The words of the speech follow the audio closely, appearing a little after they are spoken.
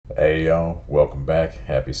Hey yo, welcome back.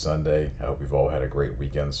 Happy Sunday. I hope you've all had a great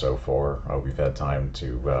weekend so far. I hope you've had time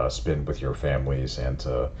to spend with your families and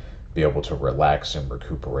to be able to relax and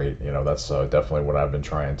recuperate. That's definitely what I've been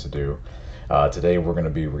trying to do. Today we're going to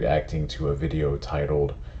be reacting to a video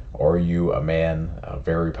titled "Are You a Man?" A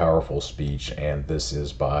very powerful speech, and this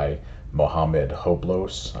is by Mohamed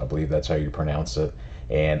Hoblos. I believe that's how you pronounce it.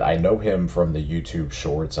 And I know him from the YouTube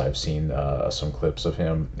shorts. I've seen some clips of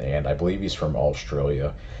him, and I believe he's from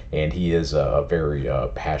Australia. And he is a very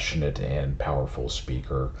passionate and powerful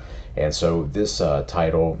speaker. And so this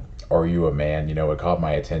title, "Are You a Man?" It caught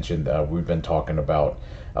my attention. We've been talking about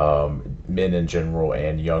men in general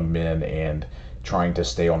and young men and trying to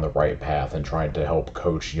stay on the right path and trying to help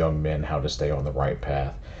coach young men how to stay on the right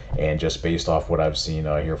path. And just based off what I've seen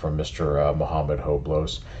here from Mr. Mohamed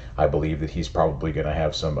Hoblos, I believe that he's probably going to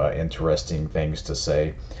have some interesting things to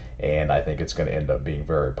say, and I think it's going to end up being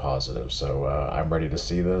very positive. So I'm ready to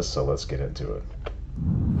see this, so let's get into it.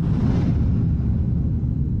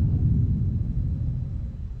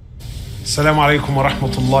 Assalamu alaikum wa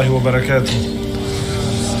rahmatullahi wa barakatuh.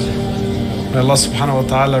 May Allah subhanahu wa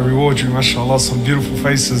ta'ala reward you, mashallah, some beautiful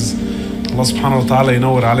faces. Allah subhanahu wa ta'ala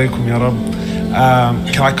yanawwar alaykum ya Rabb.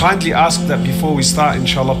 Can I kindly ask that before we start,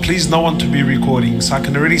 inshallah, please no one to be recording. So I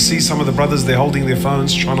can already see some of the brothers, they're holding their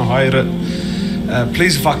phones, trying to hide it.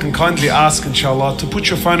 Please, if I can kindly ask, inshallah, to put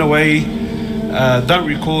your phone away. Don't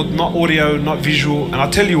record, not audio, not visual. And I'll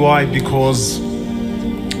tell you why, because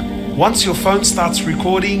once your phone starts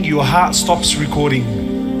recording, your heart stops recording.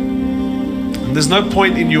 And there's no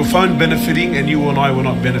point in your phone benefiting and you and I were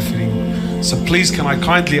not benefiting. So please, can I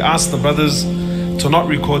kindly ask the brothers to not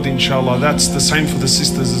record, inshallah. That's the same for the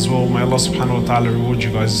sisters as well. May Allah subhanahu wa ta'ala reward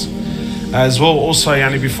you guys. As well, also,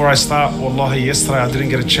 before I start, wallahi, yesterday I didn't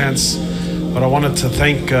get a chance, but I wanted to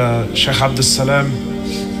thank Sheikh Abdul Salam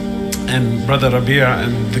and Brother Rabia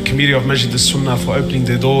and the committee of Masjid al-Sunnah for opening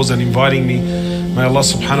their doors and inviting me. May Allah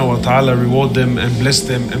subhanahu wa ta'ala reward them and bless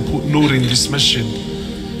them and put nur in this masjid.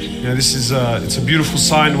 This is it's a beautiful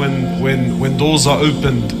sign when doors are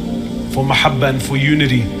opened for mahabba and for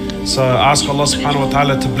unity. So I ask Allah subhanahu wa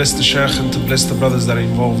ta'ala to bless the Shaykh and to bless the brothers that are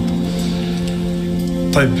involved.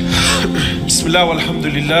 طيب. Bismillah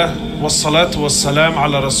walhamdulillah wassalatu wassalam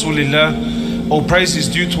ala rasulillah. All praise is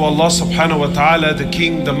due to Allah subhanahu wa ta'ala, the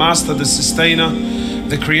King, the Master, the Sustainer,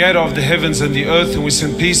 the Creator of the heavens and the earth, and we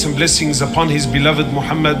send peace and blessings upon His beloved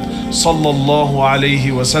Muhammad sallallahu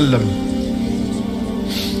alayhi wa sallam.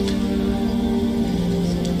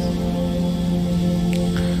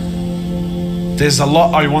 There's a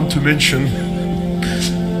lot I want to mention,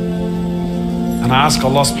 and I ask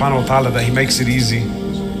Allah subhanahu wa ta'ala that He makes it easy.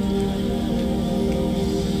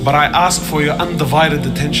 But I ask for your undivided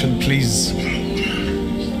attention, please.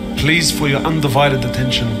 Please, for your undivided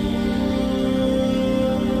attention.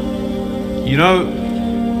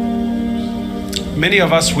 Many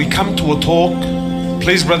of us, we come to a talk.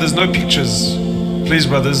 Please, brothers, no pictures. Please,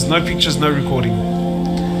 brothers, no pictures, no recording.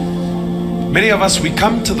 Many of us, we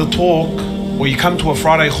come to the talk, or you come to a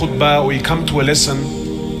Friday khutbah, or you come to a lesson,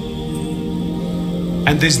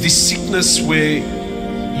 and there's this sickness where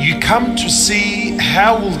you come to see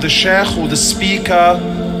how will the Shaykh or the speaker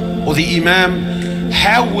or the Imam,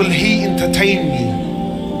 how will he entertain me,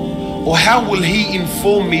 or how will he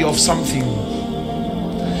inform me of something.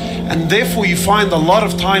 And therefore you find a lot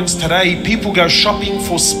of times today people go shopping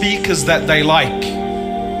for speakers that they like.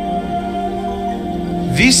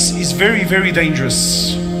 This is very, very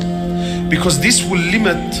dangerous, because this will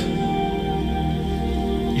limit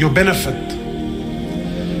your benefit.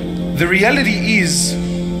 The reality is,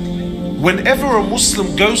 whenever a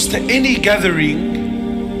Muslim goes to any gathering,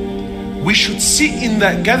 we should sit in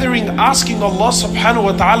that gathering asking Allah subhanahu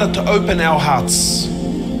wa ta'ala to open our hearts.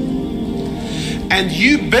 And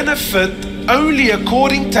you benefit only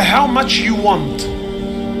according to how much you want.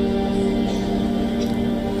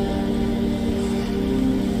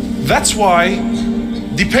 That's why,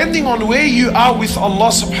 depending on where you are with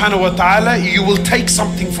Allah subhanahu wa ta'ala, you will take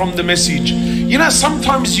something from the message.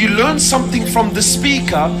 Sometimes you learn something from the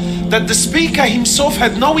speaker that the speaker himself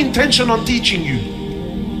had no intention on teaching you.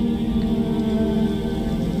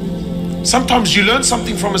 Sometimes you learn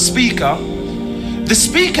something from a speaker, the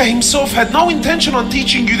speaker himself had no intention on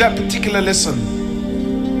teaching you that particular lesson.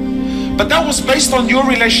 But that was based on your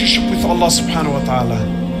relationship with Allah subhanahu wa ta'ala.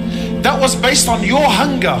 That was based on your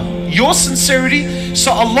hunger, your sincerity.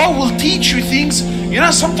 So Allah will teach you things.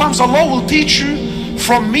 Sometimes Allah will teach you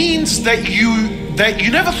from means that you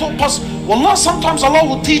never thought possible. Wallah, sometimes Allah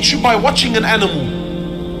will teach you by watching an animal.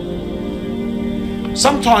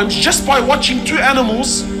 Sometimes just by watching two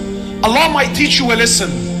animals, Allah might teach you a lesson.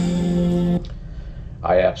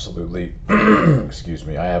 I absolutely, excuse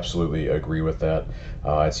me, I absolutely agree with that.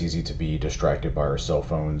 It's easy to be distracted by our cell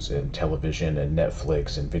phones and television and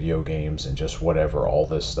Netflix and video games and just whatever, all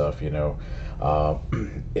this stuff, you know. Uh,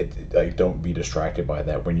 like, don't be distracted by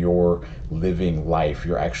that. When you're living life,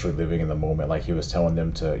 you're actually living in the moment. Like he was telling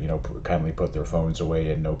them to, you know, kindly put their phones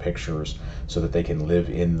away and no pictures so that they can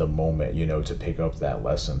live in the moment, you know, to pick up that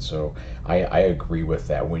lesson. So I agree with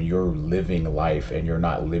that. When you're living life and you're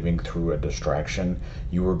not living through a distraction,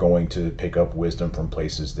 you are going to pick up wisdom from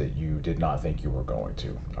places that you did not think you were going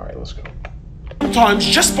to. All right, let's go. Sometimes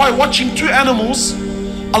just by watching two animals,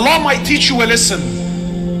 Allah might teach you a lesson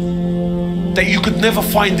that you could never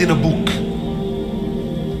find in a book,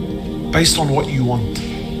 based on what you want.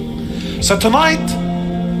 So tonight,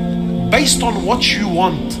 based on what you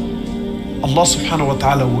want, Allah subhanahu wa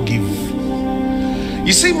ta'ala will give.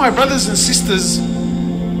 You see, my brothers and sisters,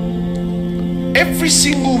 every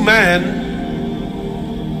single man,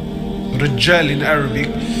 Rijal in Arabic,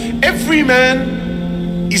 every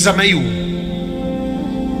man is a male,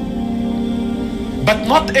 but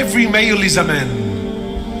not every male is a man.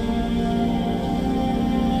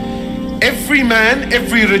 Every man,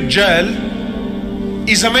 every Rijal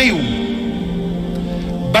is a male,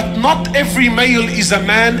 but not every male is a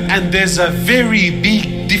man, and there's a very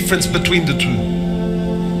big difference between the two.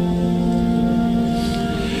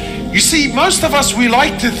 You see, most of us, we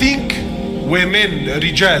like to think we're men,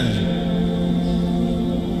 Rijal.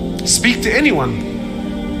 Speak to anyone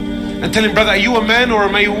and tell him, brother, are you a man or a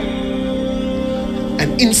male?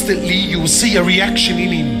 And instantly you will see a reaction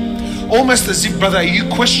in him, almost as if, brother, are you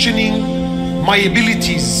questioning my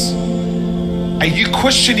abilities? Are you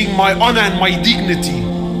questioning my honor and my dignity?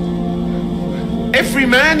 Every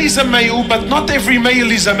man is a male, but not every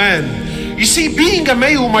male is a man. You see, being a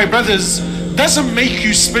male, my brothers, doesn't make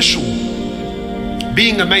you special.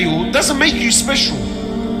 Being a male doesn't make you special,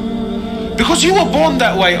 because you were born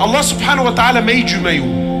that way. Allah subhanahu wa ta'ala made you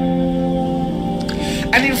male.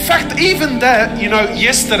 And in fact, even that, you know,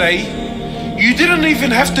 yesterday, you didn't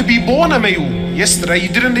even have to be born a male. Yesterday, you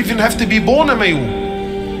didn't even have to be born a male.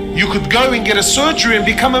 You could go and get a surgery and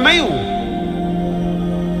become a male.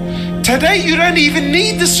 Today, you don't even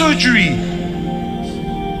need the surgery.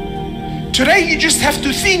 Today, you just have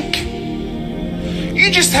to think. You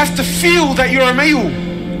just have to feel that you're a male.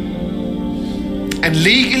 And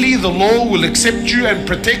legally, the law will accept you and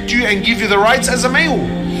protect you and give you the rights as a male,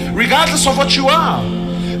 regardless of what you are,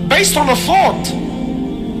 based on a thought,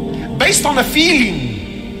 based on a feeling.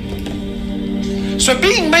 So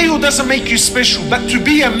being male doesn't make you special, but to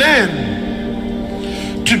be a man,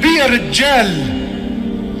 to be a Rijal,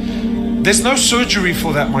 there's no surgery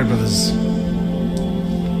for that, my brothers.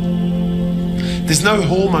 There's no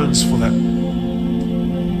hormones for that.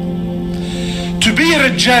 To be a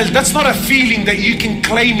Rijal, that's not a feeling that you can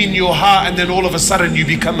claim in your heart and then all of a sudden you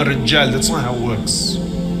become a Rijal. That's not how it works.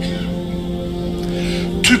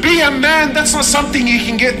 To be a man, that's not something you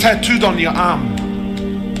can get tattooed on your arm.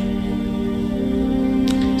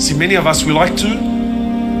 See, many of us, we like to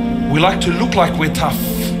look like we're tough.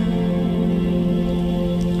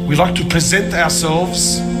 We like to present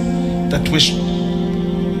ourselves that we're...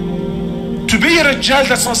 To be a Rijal,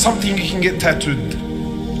 that's not something you can get tattooed.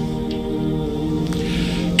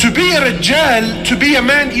 To be a Rijal, to be a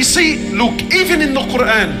man, you see, look, even in the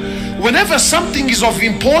Quran, whenever something is of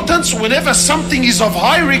importance, whenever something is of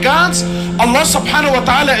high regards, Allah subhanahu wa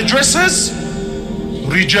ta'ala addresses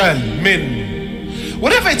Rijal, men.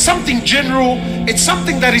 Whenever it's something general, it's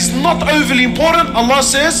something that is not overly important, Allah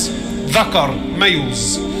says Dhakar,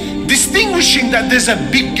 males, distinguishing that there's a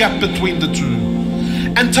big gap between the two.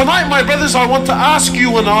 And tonight, my brothers, I want to ask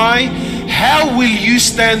you and I, how will you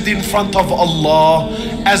stand in front of Allah,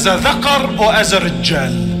 as a dhakar or as a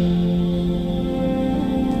rijal?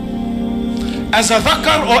 As a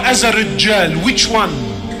dhakar or as a rijal? Which one?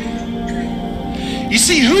 You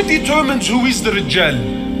see, who determines who is the rijal?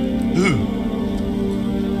 Who?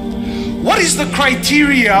 What is the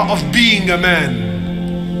criteria of being a man?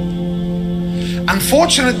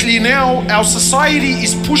 Unfortunately now, our society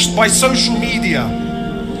is pushed by social media.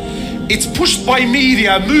 It's pushed by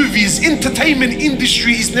media, movies, entertainment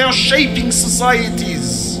industry is now shaping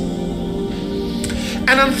societies.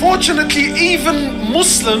 And unfortunately, even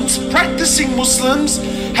Muslims, practicing Muslims,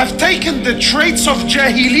 have taken the traits of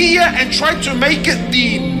Jahiliyyah and tried to make it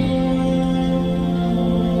deen.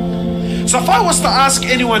 So if I was to ask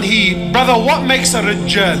anyone here, brother, what makes a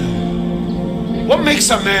Rijal? What makes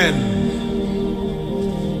a man?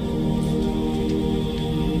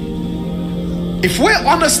 If we're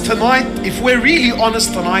honest tonight, if we're really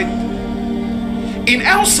honest tonight, in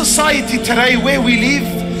our society today where we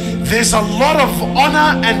live, there's a lot of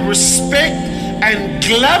honor and respect and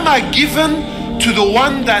glamour given to the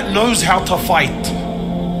one that knows how to fight.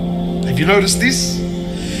 Have you noticed this?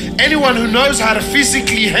 Anyone who knows how to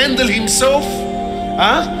physically handle himself,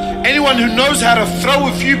 anyone who knows how to throw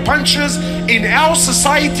a few punches, in our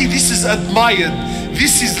society, this is admired,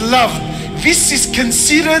 this is loved, this is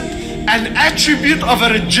considered an attribute of a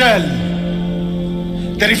rijal.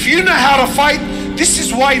 That if you know how to fight, this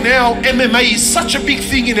is why now MMA is such a big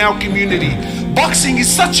thing in our community. Boxing is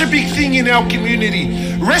such a big thing in our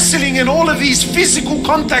community. Wrestling and all of these physical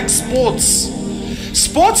contact sports.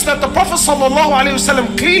 Sports that the Prophet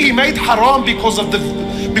ﷺ clearly made haram because of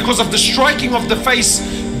the striking of the face.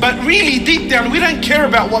 But really deep down, we don't care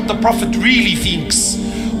about what the Prophet really thinks.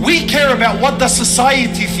 We care about what the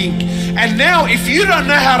society think. And now if you don't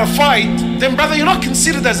know how to fight, then brother, you're not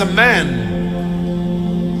considered as a man.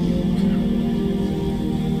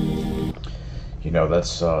 You know,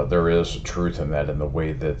 that's there is truth in that, in the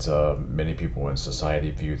way that many people in society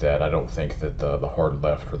view that. I don't think that the hard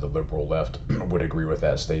left or the liberal left would agree with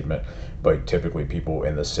that statement, but typically people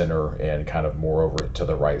in the center and kind of more over to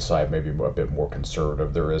the right side, maybe a bit more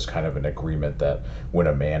conservative, there is kind of an agreement that when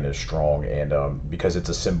a man is strong, and because it's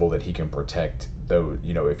a symbol that he can protect, though,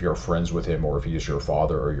 you know, if you're friends with him or if he's your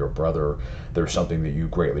father or your brother, there's something that you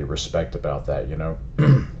greatly respect about that, you know.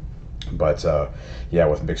 But yeah,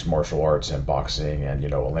 with mixed martial arts and boxing and, you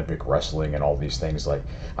know, Olympic wrestling and all these things, like,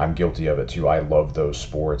 I'm guilty of it too. I love those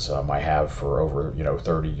sports. I have for over, you know,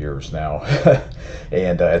 30 years now.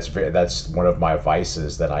 And that's one of my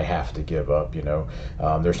vices that I have to give up, you know.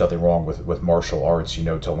 There's nothing wrong with martial arts, you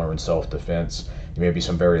know, to learn self-defense. Maybe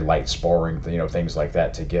some very light sparring, you know, things like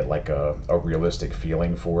that to get like a realistic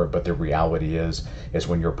feeling for it. But the reality is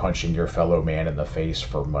when you're punching your fellow man in the face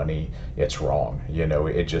for money, it's wrong. You know,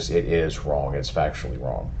 it is wrong. It's factually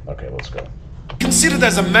wrong. Okay, let's go. Considered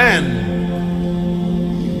as a man.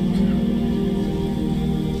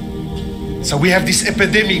 So we have this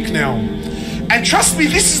epidemic now. And trust me,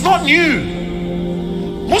 this is not new.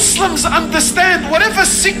 Muslims understand whatever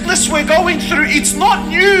sickness we're going through, it's not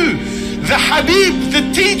new. The Habib,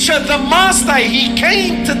 the teacher, the master, he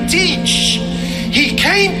came to teach. He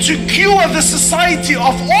came to cure the society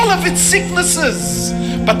of all of its sicknesses.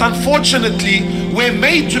 But unfortunately, we're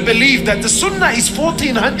made to believe that the Sunnah is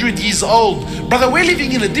 1400 years old. Brother, we're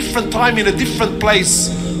living in a different time, in a different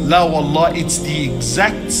place. La wallah, it's the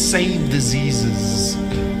exact same diseases.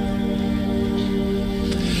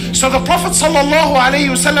 So the Prophet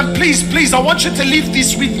ﷺ, please, I want you to leave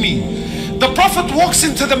this with me. The Prophet walks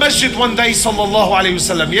into the masjid one day,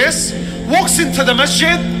 ﷺ, yes? Walks into the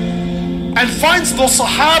masjid and finds the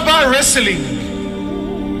Sahaba wrestling.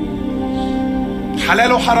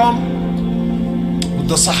 Halal or haram? Would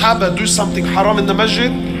the Sahaba do something haram in the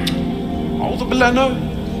masjid? A'udhu billah, no.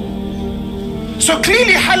 So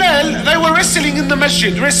clearly halal, they were wrestling in the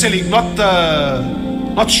masjid. Wrestling,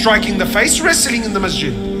 not striking the face, wrestling in the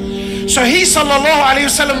masjid. So he,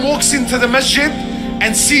 ﷺ, walks into the masjid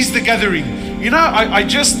and sees the gathering. You know, I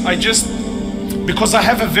just, because I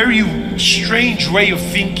have a very strange way of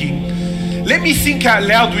thinking, let me think out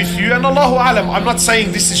loud with you. And Allahu Alam, I'm not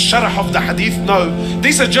saying this is sharh of the hadith, no,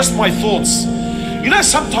 these are just my thoughts. You know,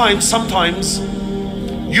 sometimes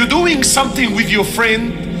you're doing something with your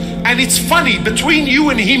friend and it's funny, between you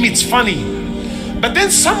and him it's funny. But then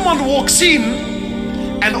someone walks in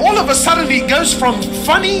and all of a sudden it goes from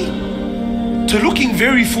funny to looking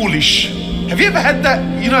very foolish. Have you ever had that?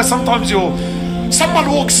 You know, sometimes someone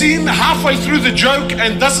walks in halfway through the joke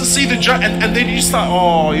and doesn't see the joke, and then you start,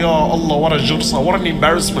 oh ya Allah, what a jursa, what an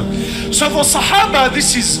embarrassment. So the Sahaba,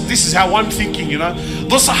 this is how I'm thinking, you know.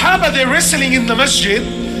 The Sahaba, they're wrestling in the masjid,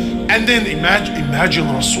 and then imagine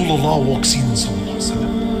Rasulullah walks in, sallallahu alaihi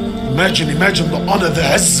wasallam. Imagine the honor, the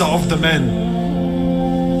izzah of the man.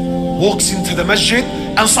 Walks into the masjid,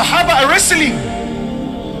 and Sahaba are wrestling.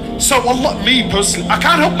 So Allah, me personally, I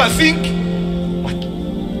can't help but think, like,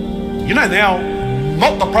 you know, now,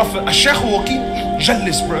 not the Prophet, a Shaykh walking,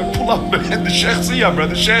 Jallis, bro, pull up, man, the Shaykh see ya, bro,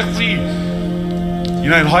 the Shaykh see. You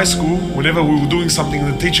know, in high school, whenever we were doing something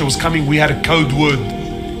and the teacher was coming, we had a code word,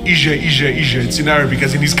 Ija, it's in Arabic,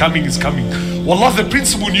 as in he's coming. Wallah, the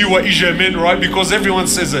principal knew what Ija meant, right, because everyone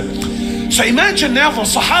says it. So imagine now the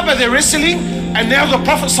Sahaba, they're wrestling, and now the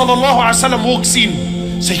Prophet ﷺ walks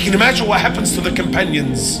in. So you can imagine what happens to the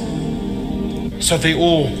companions. So they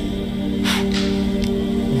all,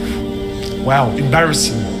 wow,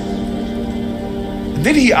 embarrassing. And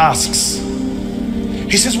then he asks,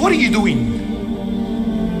 he says, what are you doing?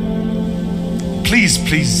 Please.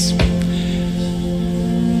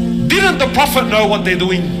 Didn't the Prophet know what they're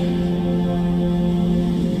doing?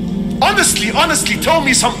 Honestly, tell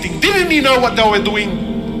me something. Didn't he know what they were doing?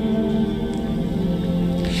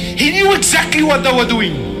 He knew exactly what they were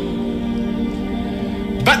doing.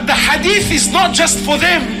 But the hadith is not just for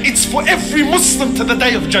them, it's for every Muslim to the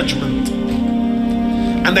day of judgment.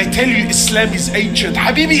 And they tell you Islam is ancient.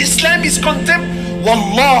 Habibi, Islam is contempt.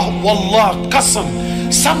 Wallah,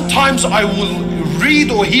 qasam. Sometimes I will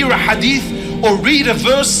read or hear a hadith or read a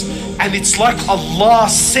verse, and it's like Allah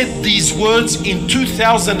said these words in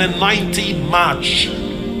 2019 March.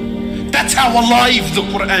 That's how alive the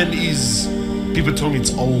Quran is. People tell me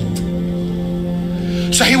it's old.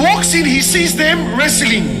 So he walks in, he sees them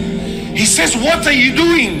wrestling. He says, what are you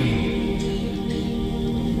doing?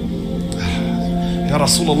 Ya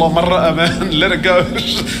Rasulullah, marra man, let it go.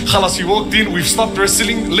 Khalas, he walked in, we've stopped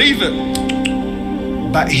wrestling, leave it.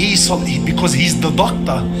 But because he's the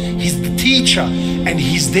doctor, he's the teacher, and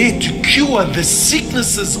he's there to cure the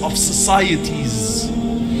sicknesses of societies.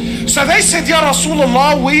 So they said, Ya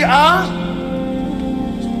Rasulullah,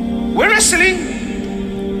 we're wrestling.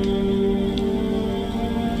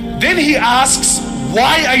 Then he asks,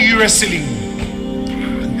 why are you wrestling?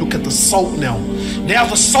 Look at the salt now. Now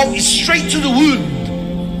the salt is straight to the wound.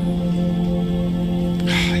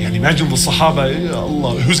 Imagine the Sahaba, Ya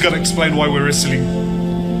Allah, who's going to explain why we're wrestling?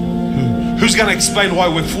 Who's going to explain why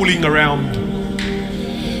we're fooling around?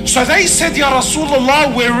 So they said, Ya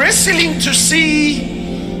Rasulullah, we're wrestling to see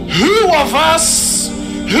who of us,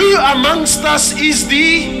 who amongst us is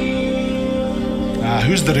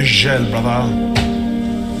who's the Rijal, brother?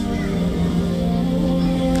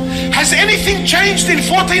 Has anything changed in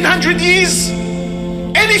 1400 years?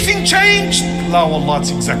 Anything changed? La wallah,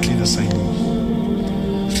 it's exactly the same.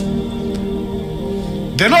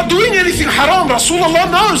 They're not doing anything haram. Rasulullah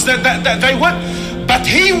knows that they weren't. But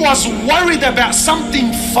he was worried about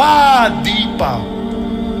something far deeper.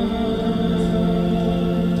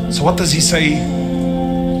 So what does he say?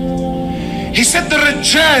 He said, the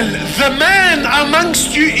Rijal, the man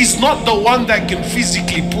amongst you is not the one that can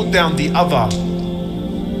physically put down the other.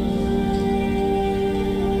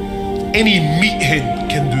 Any meathead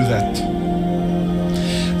can do that.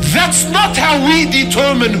 That's not how we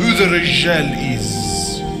determine who the Rijal is.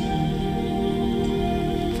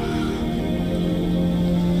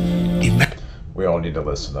 We all need to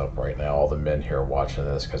listen up right now, all the men here watching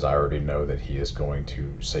this, because I already know that he is going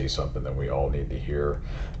to say something that we all need to hear.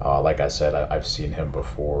 Like I said, I've seen him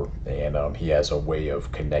before, and he has a way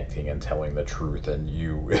of connecting and telling the truth, and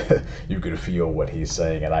you you could feel what he's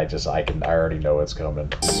saying, and I already know it's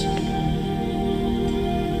coming.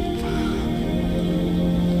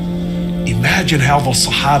 Imagine how the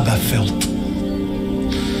Sahaba felt.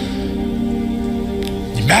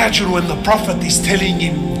 Imagine when the Prophet is telling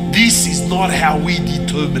him, this is not how we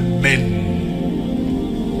determine men.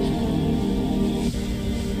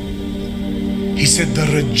 He said, the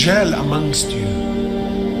Rijal amongst you,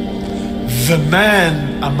 the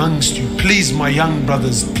man amongst you. Please, my young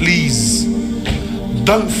brothers, please,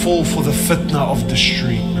 don't fall for the fitna of the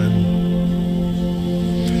street, man.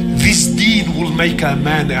 This deed will make a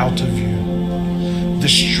man out of you. The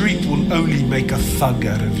street will only make a thug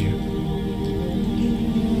out of you.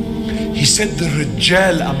 He said, the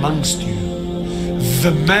Rijal amongst you,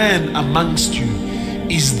 the man amongst you,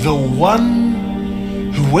 is the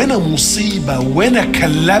one who, when a musibah, when a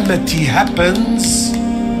calamity happens,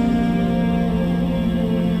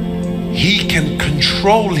 he can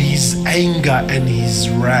control his anger and his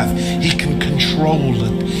wrath. He can control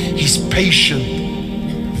it. He's patient.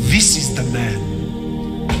 This is the man.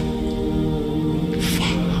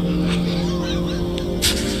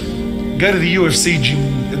 Go to the UFC gym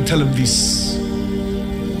and tell him this.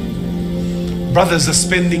 Brothers are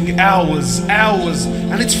spending hours,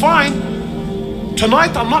 and it's fine.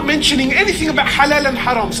 Tonight I'm not mentioning anything about halal and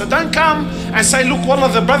haram. So don't come and say, look, wallah,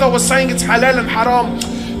 the brother was saying it's halal and haram.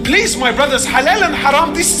 Please, my brothers, halal and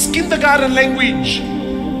haram, this is kindergarten language.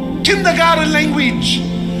 Kindergarten language.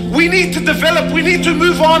 We need to develop, we need to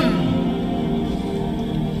move on.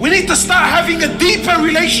 We need to start having a deeper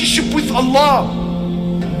relationship with Allah.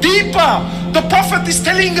 Deeper. The Prophet is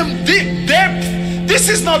telling him depth. This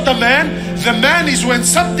is not the man. The man is when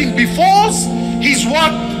something befalls, he's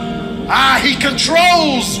what? He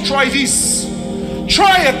controls. Try this.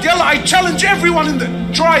 Try it. Yalla, I challenge everyone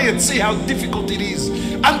try it. See how difficult it is.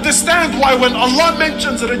 Understand why when Allah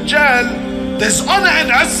mentions Rijal, there's honor and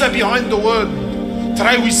azza behind the word.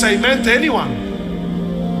 Today we say man to anyone.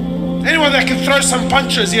 Anyone that can throw some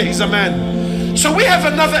punches, yeah, he's a man. So we have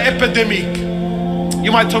another epidemic.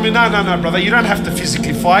 You might tell me, no, brother, you don't have to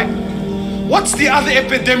physically fight. What's the other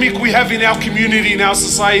epidemic we have in our community, in our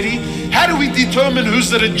society? How do we determine who's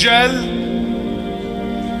the Rijal?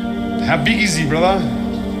 How big is he, brother?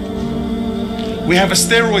 We have a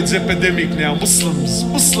steroids epidemic now. Muslims.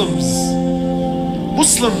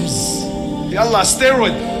 Yallah,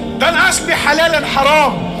 steroid. Don't ask me halal and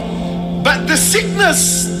haram. But the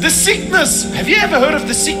sickness. Have you ever heard of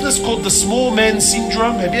the sickness called the small man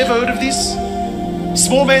syndrome? Have you ever heard of this?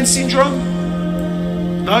 Small man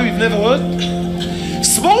syndrome? No, you've never heard?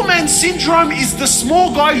 Small man syndrome is the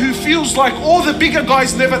small guy who feels like all the bigger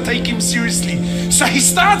guys never take him seriously. So he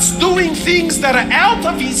starts doing things that are out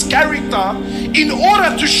of his character in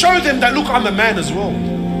order to show them that, look, I'm a man as well.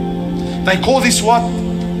 They call this what?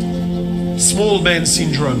 Small man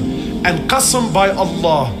syndrome. And qasam by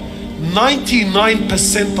Allah,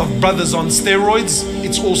 99% of brothers on steroids,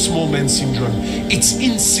 it's all small man syndrome. It's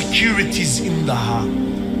insecurities in the heart.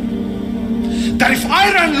 That if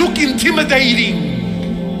I don't look intimidating,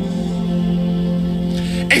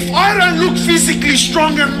 if I don't look physically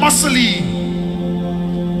strong and muscly,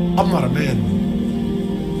 I'm not a man.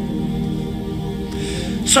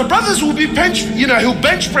 So brothers will be he'll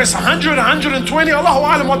bench press 100, 120, Allahu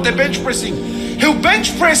Alam what they're bench pressing. He'll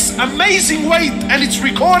bench press amazing weight and it's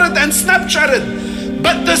recorded and Snapchatted.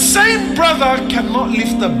 But the same brother cannot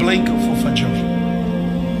lift a blanket for Fajr.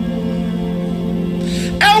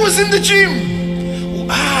 Hours in the gym.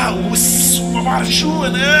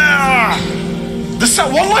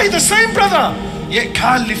 Wallahi, the same brother, yet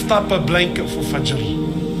can't lift up a blanket for Fajr.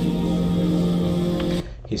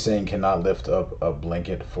 He's saying cannot lift up a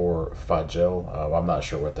blanket for Fajr. I'm not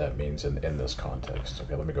sure what that means in this context.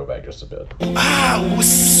 Okay, let me go back just a bit. Wallahi,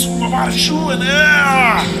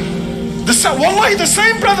 the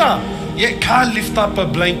same brother, yet can't lift up a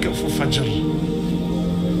blanket for Fajr.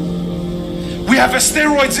 We have a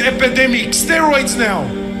steroids epidemic. Steroids now.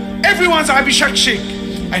 Everyone's abishak sheikh.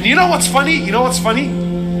 And you know what's funny?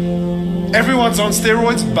 Everyone's on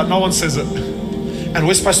steroids, but no one says it. And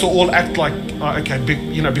we're supposed to all act like, okay,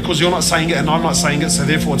 because you're not saying it and I'm not saying it, so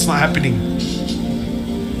therefore it's not happening.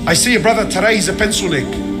 I see a brother today, he's a pencil neck.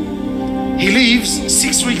 He leaves,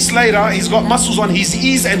 6 weeks later, he's got muscles on his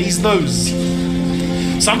ears and his nose.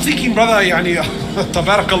 So I'm thinking, brother,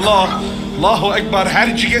 tabarakallah, Allahu Akbar, how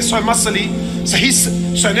did you get so muscly?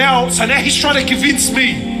 So now he's trying to convince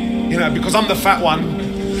me, because I'm the fat one,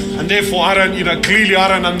 and therefore I don't, clearly I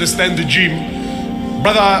don't understand the gym.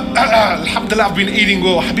 Brother, alhamdulillah, I've been eating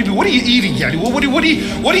well. Habibi, what are you eating? What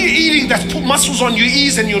are you eating that's put muscles on your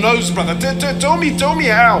ears and your nose, brother? Tell me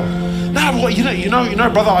how. Nah,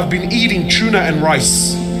 brother, I've been eating tuna and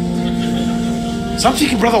rice. So I'm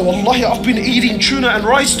thinking, brother, wallahi, I've been eating tuna and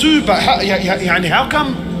rice too, but how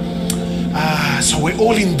come? So we're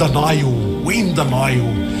all in denial. We're in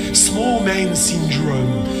denial. Small man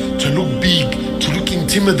syndrome. To look big, to look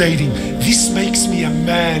intimidating. This makes me a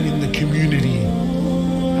man in the community.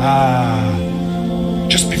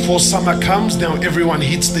 Just before summer comes, now everyone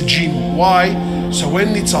hits the gym. Why? So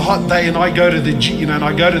when it's a hot day and I go to the gym, and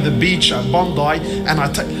I go to the beach at Bondi, and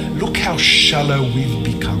look how shallow we've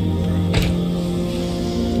become,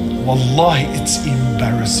 bro. Wallahi, it's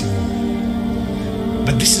embarrassing.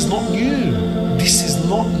 But this is not new. This is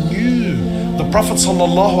not new. The Prophet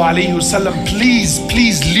ﷺ, please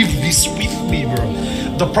live this with me, bro.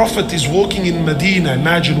 The Prophet is walking in Medina.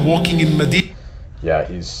 Imagine walking in Medina. Yeah,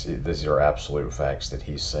 these are absolute facts that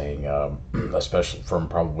he's saying, especially from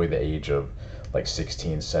probably the age of like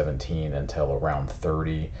 16, 17 until around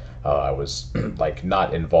 30. I was like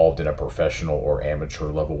not involved in a professional or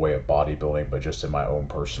amateur level way of bodybuilding, but just in my own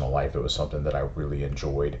personal life, it was something that I really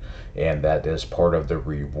enjoyed. And that is part of the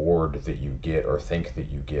reward that you get or think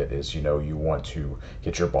that you get is, you want to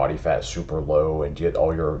get your body fat super low and get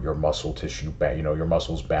all your muscle tissue, your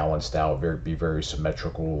muscles balanced out, be very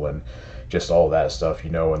symmetrical and just all that stuff,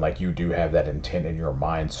 and like you do have that intent in your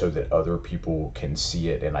mind so that other people can see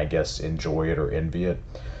it and I guess enjoy it or envy it.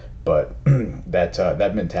 But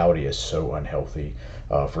that mentality is so unhealthy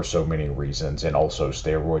for so many reasons, and also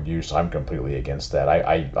steroid use. I'm completely against that.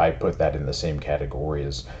 I put that in the same category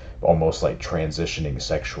as almost like transitioning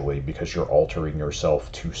sexually, because you're altering yourself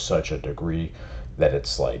to such a degree that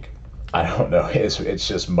it's like, I don't know, it's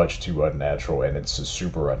just much too unnatural and it's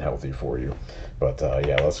super unhealthy for you. But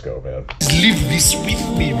yeah, let's go, man. Live this with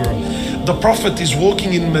me, bro. The Prophet is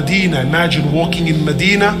walking in Medina. Imagine walking in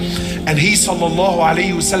Medina, and he sallallahu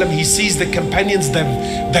alayhi wasallam, he sees the companions,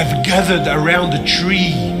 they've gathered around a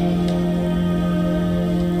tree.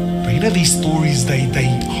 But these stories,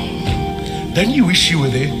 don't you wish you were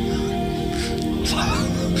there?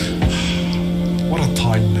 What a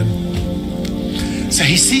time, man. So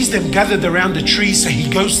he sees them gathered around the tree, so he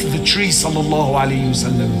goes to the tree, sallallahu alayhi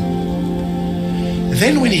wasallam.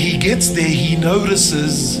 Then when he gets there, he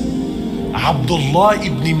notices Abdullah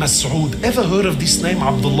ibn Mas'ud. Ever heard of this name,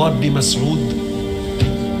 Abdullah ibn Mas'ud?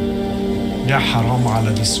 Ya haram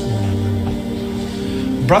ala this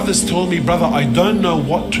ummah. Brothers told me, brother, I don't know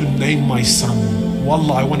what to name my son.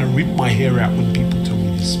 Wallah, I want to rip my hair out when people tell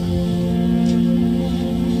me this.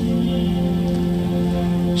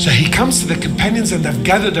 So he comes to the companions and they've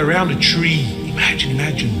gathered around a tree. Imagine.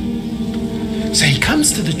 So he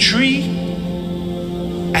comes to the tree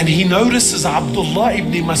and he notices Abdullah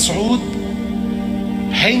ibn Mas'ud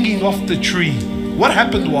hanging off the tree. What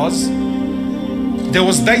happened was, there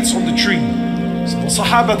was dates on the tree. So the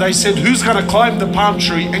Sahaba, they said, who's going to climb the palm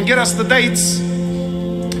tree and get us the dates?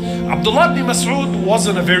 Abdullah ibn Mas'ud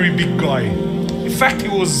wasn't a very big guy. In fact, he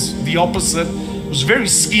was the opposite. He was very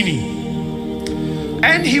skinny.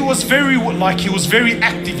 And he was very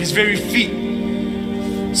active. He's very fit.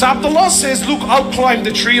 So Abdullah says, look, I'll climb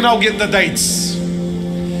the tree and I'll get the dates.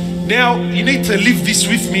 Now, you need to live this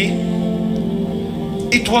with me.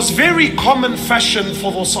 It was very common fashion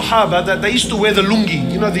for the Sahaba that they used to wear the lungi.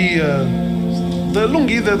 You know, the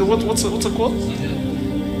lungi, what's it called?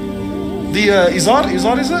 The izar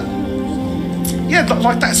is it? Yeah,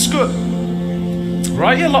 like that skirt.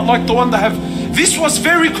 Right? Yeah, like the one they have. This was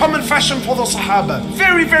very common fashion for the Sahaba.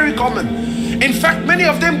 Very, very common. In fact, many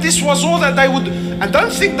of them, this was all that they would. And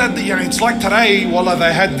don't think that it's like today, wallah,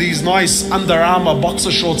 they had these nice Under Armour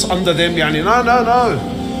boxer shorts under them. No.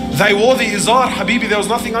 They wore the izar, habibi, there was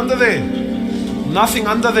nothing under there. Nothing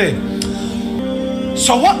under there.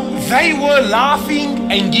 So what? They were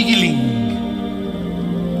laughing and giggling.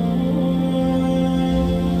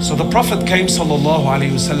 So the Prophet came sallallahu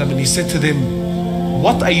alayhi wasallam and he said to them,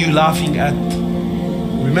 what are you laughing at?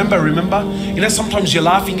 Remember, you know, sometimes you're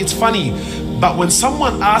laughing, it's funny. But when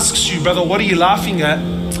someone asks you, brother, what are you laughing at?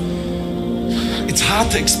 It's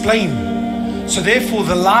hard to explain. So therefore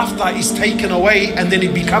the laughter is taken away and then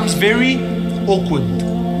it becomes very awkward.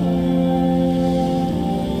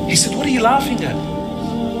 He said, what are you laughing at?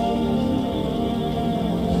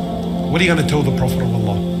 What are you going to tell the Prophet of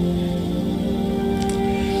Allah?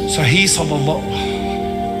 So he sallallahu,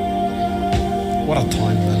 what a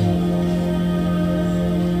time, man.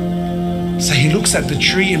 So he looks at the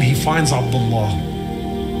tree and he finds Abdullah.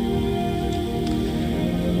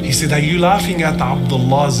 He said, are you laughing at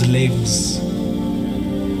Abdullah's legs?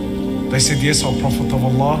 They said, yes, O Prophet of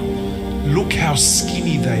Allah. Look how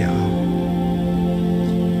skinny they are.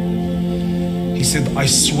 He said, I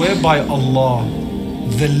swear by Allah,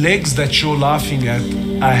 the legs that you're laughing at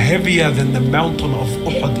are heavier than the mountain of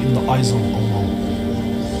Uhud in the eyes of Allah.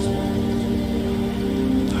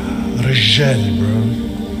 Rijal, bro.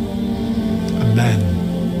 A man.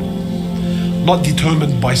 Not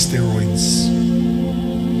determined by steroids.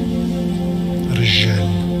 Rijal.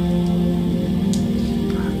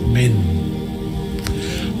 Men.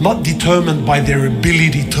 Not determined by their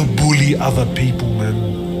ability to bully other people, man.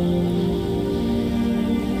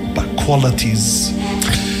 But qualities.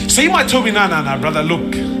 So you might tell me, no, brother,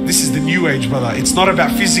 look, this is the new age, brother. It's not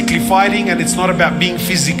about physically fighting and it's not about being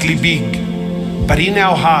physically big. But in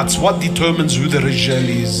our hearts, what determines who the Rijal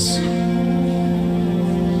is?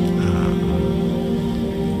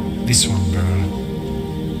 This one, bro.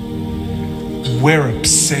 We're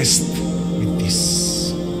obsessed with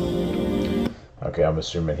this. Okay, I'm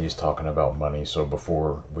assuming he's talking about money. So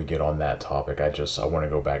before we get on that topic, I want to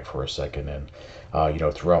go back for a second. And,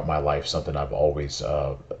 throughout my life, something I've always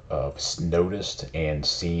noticed and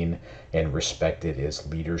seen and respected is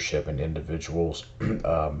leadership in individuals.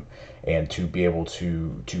 And to be able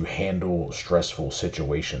to handle stressful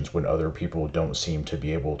situations when other people don't seem to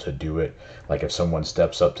be able to do it. Like if someone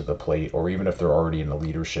steps up to the plate, or even if they're already in a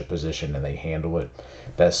leadership position and they handle it,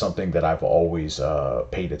 that's something that I've always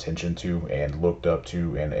paid attention to and looked up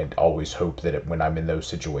to, and always hope that when I'm in those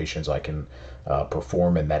situations I can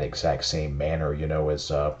perform in that exact same manner,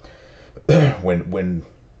 as when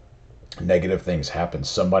negative things happen,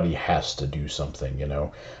 somebody has to do something,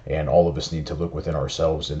 and all of us need to look within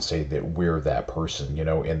ourselves and say that we're that person,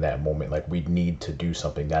 in that moment. Like, we need to do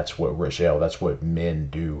something. That's what Rachel, that's what men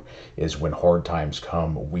do, is when hard times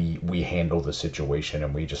come, we handle the situation,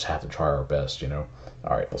 and we just have to try our best, All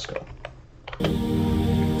right, let's go.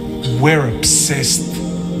 We're obsessed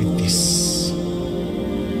with this.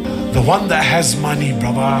 The one that has money,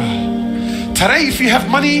 brother. Today, if you have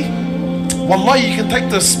money, wallah, you can take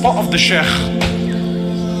the spot of the sheikh.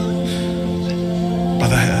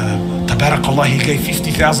 Brother, tabarakallah, he gave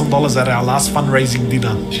 $50,000 at our last fundraising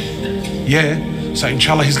dinner. Yeah, so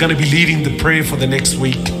inshallah, he's going to be leading the prayer for the next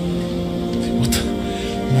week. What?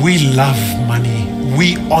 We love money.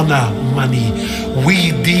 We honor money.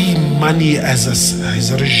 We deem money as a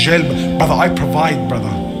rijal. Brother, I provide,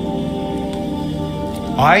 brother.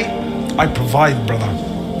 I provide, brother.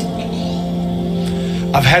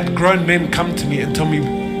 I've had grown men come to me and tell me,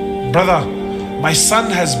 brother, my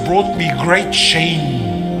son has brought me great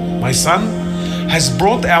shame. My son has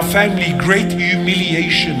brought our family great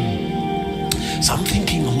humiliation. So I'm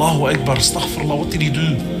thinking, Allahu Akbar, astaghfirullah, what did he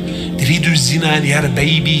do? Did he do zina and he had a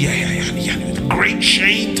baby? Great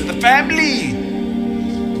shame to the family.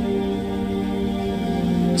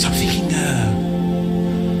 So I'm thinking,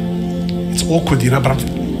 it's awkward, but I'm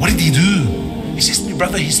thinking, what did he do? He says to me,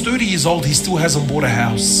 brother, he's 30 years old, he still hasn't bought a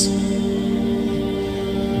house.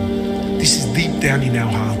 This is deep down in our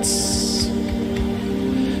hearts.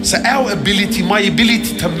 So our ability, my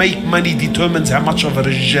ability to make money determines how much of a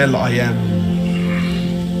rijal I am.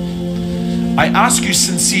 I ask you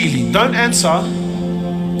sincerely, don't answer,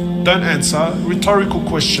 rhetorical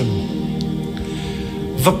question.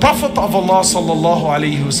 The Prophet of Allah sallallahu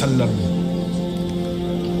alayhi wasallam,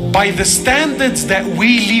 by the standards that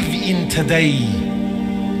we live in today,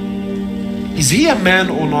 is he a man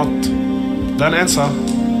or not? Don't answer.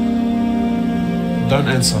 Don't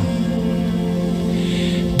answer.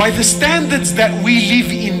 By the standards that we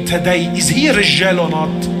live in today, is he a rijal or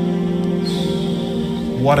not?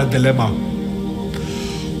 What a dilemma.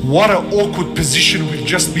 What an awkward position we've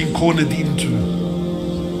just been cornered into.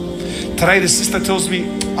 Today the sister tells me,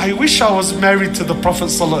 I wish I was married to the Prophet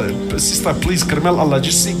sallallahu. Sister, please, Karmel Allah,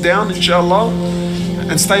 just sit down, inshallah,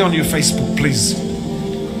 and stay on your Facebook, please.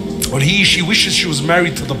 Or she wishes she was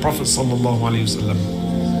married to the Prophet sallallahu alaihi wasallam.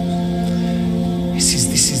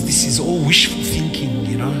 This is all wishful thinking,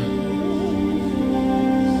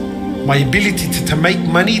 My ability to make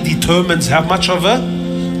money determines how much of a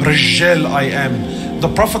rijal I am. The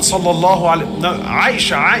Prophet sallallahu alaihi wasallam,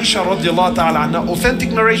 Aisha radiallahu ta'ala anha,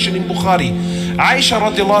 authentic narration in Bukhari. Aisha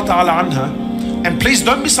radiallahu ta'ala anha, and please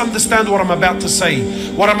don't misunderstand what I'm about to say.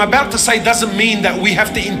 What I'm about to say doesn't mean that we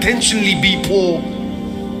have to intentionally be poor.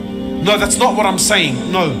 No, that's not what I'm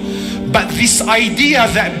saying. No. But this idea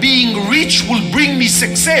that being rich will bring me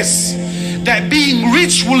success, that being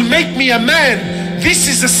rich will make me a man, this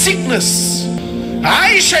is a sickness.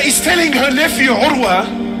 Aisha is telling her nephew Urwa,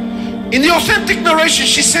 in the authentic narration,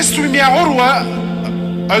 she says to him, Ya Urwa,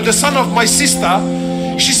 the son of my sister,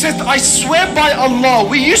 she said, I swear by Allah,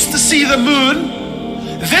 we used to see the moon,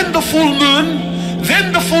 then the full moon,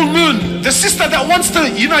 then the full moon. The sister that wants to,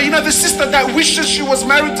 the sister that wishes she was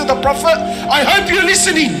married to the Prophet. I hope you're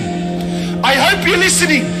listening. I hope you're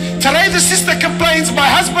listening. Today the sister complains, my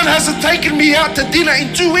husband hasn't taken me out to dinner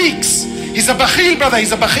in 2 weeks. He's a bakhil, brother.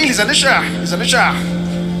 He's a bakhil. He's a nishah. He's a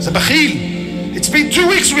bakhil. It's been 2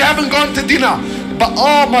 weeks we haven't gone to dinner. But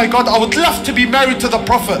oh my God, I would love to be married to the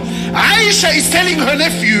Prophet. Aisha is telling her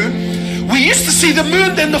nephew, we used to see the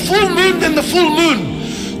moon, then the full moon, then the full moon.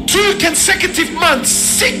 2 consecutive months,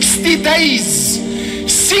 60 days.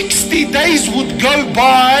 60 days would go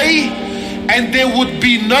by and there would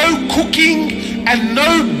be no cooking and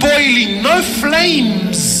no boiling, no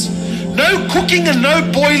flames, no cooking and no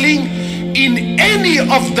boiling in any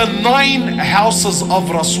of the 9 houses of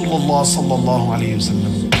Rasulullah sallallahu alayhi wasallam.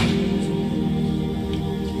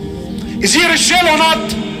 Is he a rijal or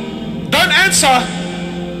not? Don't answer.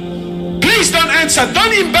 Please don't answer.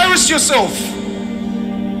 Don't embarrass yourself.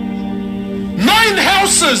 9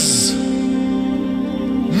 houses,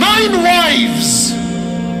 9 wives.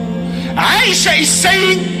 Aisha is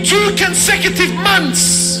saying 2 consecutive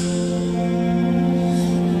months.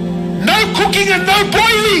 No cooking and no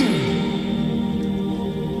boiling.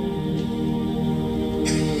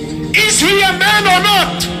 Is he a man or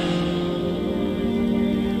not?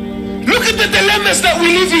 Look at the dilemmas that we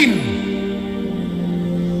live in.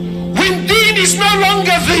 When deen is no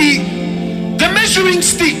longer the measuring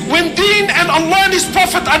stick, when deen and Allah and His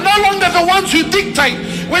Prophet are no longer the ones who dictate,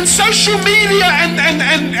 when social media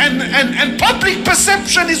and public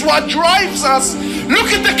perception is what drives us,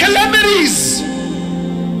 look at the calamities.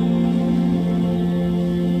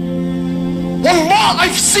 Wallah,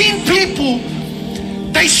 I've seen people,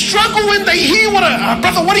 they struggle when they hear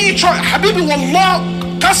brother, what are you trying? Habibi, wallah,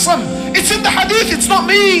 qasam. It's in the hadith, it's not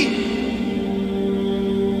me.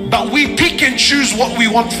 But we pick and choose what we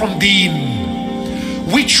want from deen.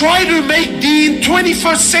 We try to make deen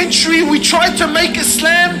 21st century. We try to make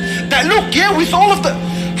Islam that, look, with all of the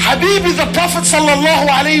Habibi, the Prophet sallallahu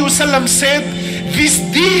alayhi wasallam said, this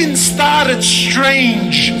deen started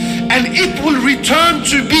strange and it will return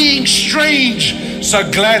to being strange. So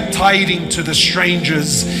glad tiding to the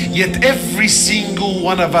strangers. Yet every single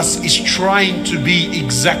one of us is trying to be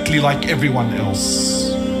exactly like everyone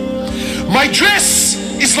else. My dress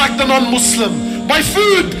is like the non-Muslim. My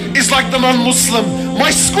food is like the non-Muslim.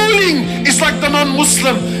 My schooling is like the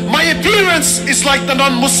non-Muslim. My appearance is like the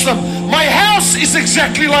non-Muslim. My house is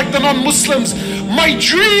exactly like the non-Muslims. My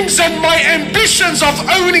dreams and my ambitions of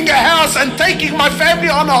owning a house and taking my family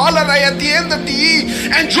on a holiday at the end of the year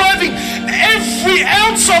and driving, every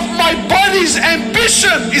ounce of my body's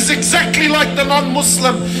ambition is exactly like the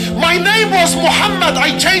non-Muslim. My name was Muhammad,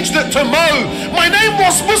 I changed it to Mo. My name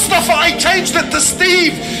was Mustafa, I changed it to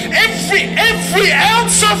Steve. Every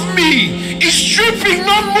ounce of me is dripping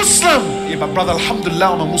non-Muslim. Yeah, but brother,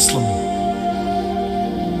 alhamdulillah, I'm a Muslim.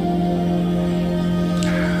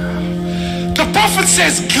 The Prophet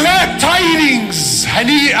says, glad tidings,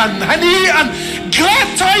 hani'an, hani'an,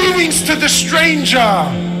 glad tidings to the stranger.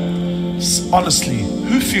 Honestly,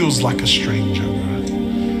 who feels like a stranger, bro?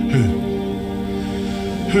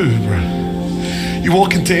 Who, bro? You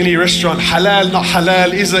walk into any restaurant, halal, not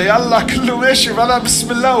halal, is a yalla, kullu meshi, brother,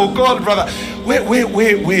 bismillah, oh God, brother. Where,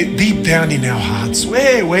 deep down in our hearts,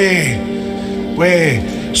 where?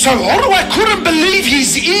 So Urwa couldn't believe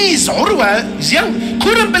his ease. Urwa is young,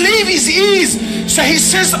 couldn't believe his ease. So he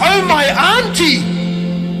says, oh my auntie,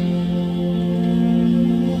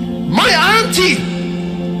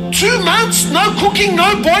 2 months, no cooking,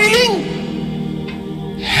 no boiling.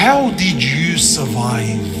 How did you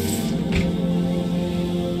survive?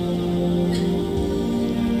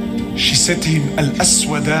 She said to him,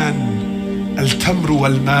 al-aswadan, al-tamru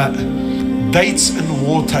wal-ma'. Dates and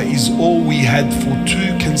water is all we had for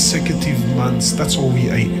 2 consecutive months. That's all we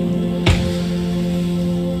ate.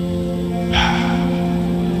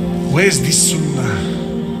 Where's this sunnah?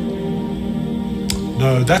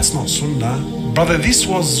 No, that's not sunnah. Brother, this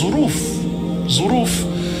was zuruf.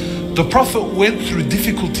 The Prophet went through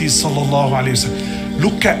difficulties, sallallahu alayhi wa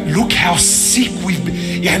sallam. Look how sick we've been.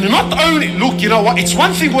 Yeah, not only, look, you know what? It's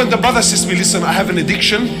one thing when the brother says to me, listen, I have an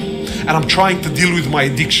addiction and I'm trying to deal with my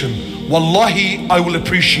addiction. Wallahi, I will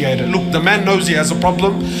appreciate it. Look, the man knows he has a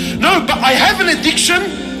problem. No, but I have an addiction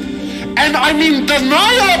and I'm in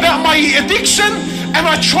denial about my addiction and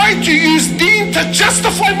I try to use deen to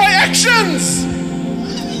justify my actions.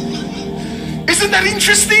 Isn't that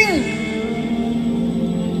interesting?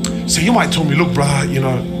 So you might tell me, look, brother, you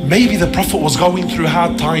know, maybe the Prophet was going through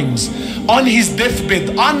hard times. On his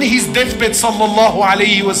deathbed, sallallahu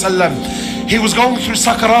alayhi wa sallam. He was going through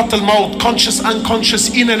sakarat al-maut, conscious, unconscious,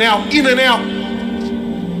 in and out.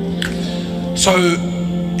 So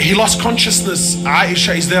he lost consciousness.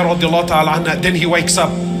 Aisha is there, radiallahu ta'ala anha. Then he wakes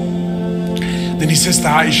up. Then he says to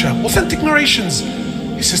Aisha, authentic narrations.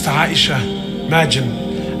 He says to Aisha, imagine,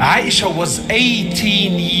 Aisha was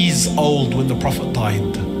 18 years old when the Prophet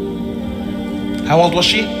died. How old was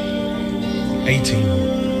she? 18.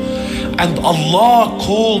 And Allah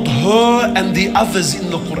called her and the others in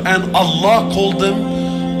the Quran, Allah called them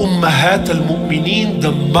Ummahat al-Mu'mineen,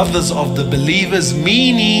 the mothers of the believers,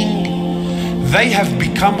 meaning they have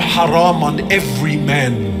become haram on every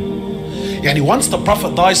man. Yani once the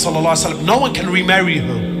Prophet dies, sallallahu alaihi wasallam, no one can remarry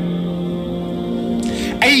her.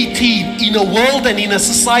 18 in a world and in a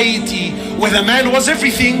society where the man was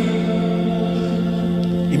everything.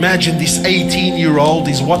 Imagine this 18-year-old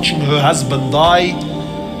is watching her husband die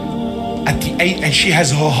at the 8, and she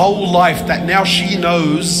has her whole life that now she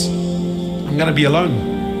knows, I'm going to be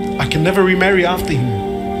alone. I can never remarry after him.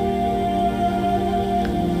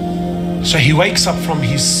 So he wakes up from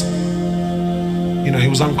his, you know, he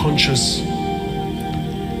was unconscious,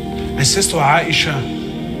 and says to Aisha,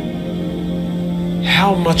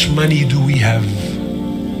 how much money do we have?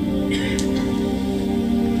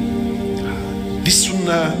 This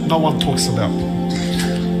sunnah no one talks about.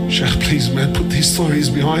 Sheikh, please man, put these stories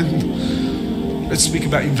behind. Let's speak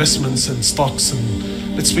about investments and stocks,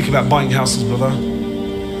 and let's speak about buying houses, brother.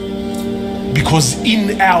 Because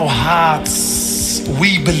in our hearts,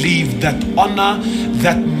 we believe that honor,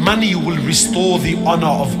 that money will restore the honor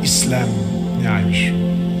of Islam. Ya Aish.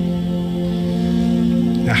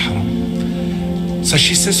 Ya haram. So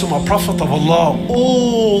she says to my Prophet of Allah,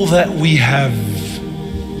 all that we have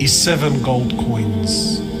is 7 gold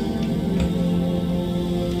coins.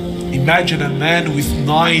 Imagine a man with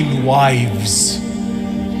 9 wives.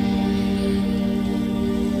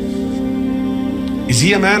 Is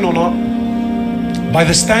he a man or not? By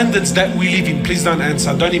the standards that we live in, please don't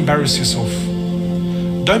answer. Don't embarrass yourself.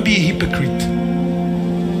 Don't be a hypocrite.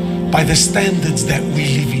 By the standards that we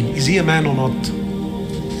live in, is he a man or not?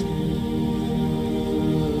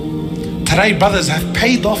 Today, brothers have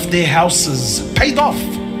paid off their houses. Paid off.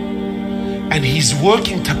 And he's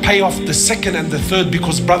working to pay off the 2nd and the 3rd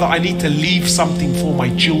because, brother, I need to leave something for my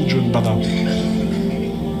children, brother.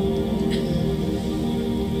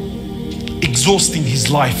 Exhausting his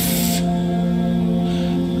life.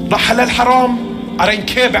 Not halal haram. I don't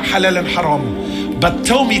care about halal and haram. But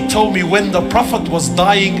tell me, when the Prophet was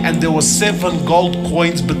dying and there were 7 gold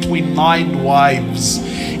coins between 9 wives,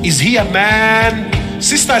 is he a man?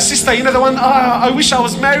 Sister, you know the one, I wish I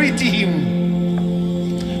was married to him.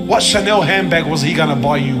 What Chanel handbag was he gonna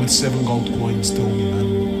buy you with 7 gold coins? Tell me, man.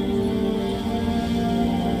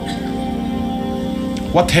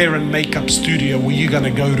 What hair and makeup studio were you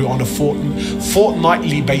gonna go to on a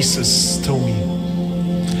fortnightly basis? Tell me.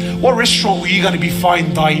 What restaurant were you gonna be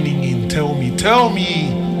fine dining in? Tell me.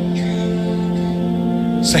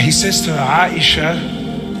 So he says to Aisha,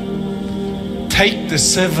 take the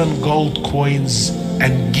 7 gold coins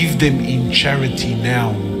and give them in charity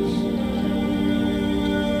now.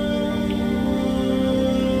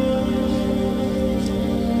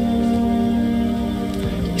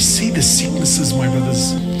 The sicknesses, my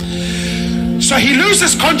brothers. So he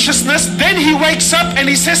loses consciousness, then he wakes up and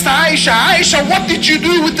he says to Aisha, what did you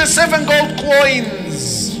do with the 7 gold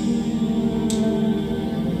coins?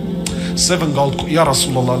 7 gold coins. Ya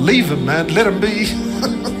Rasulullah, leave him, man, let him be.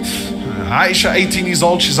 Aisha, 18 years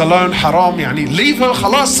old, she's alone, haram, yani, leave her,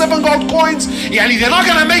 khalas, 7 gold coins, yani, they're not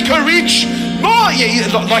gonna make her rich. No,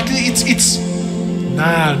 like it's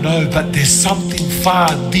no, but there's something far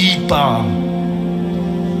deeper.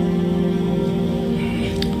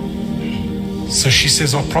 So she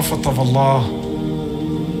says, "O Prophet of Allah,"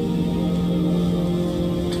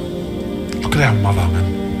 look at our mother, man.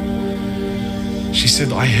 She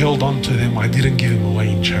said, "I held on to them, I didn't give them away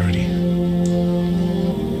in charity."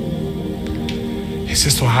 He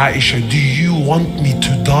says to Aisha, "Do you want me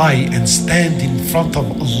to die and stand in front of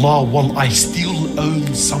Allah while I still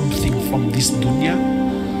own something from this dunya?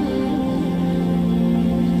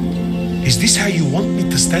 Is this how you want me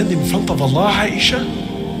to stand in front of Allah, Aisha?"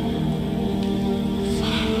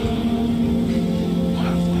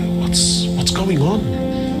 What's going on?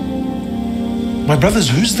 My brothers,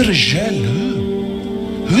 who's the Rijal?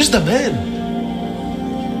 Who's the man?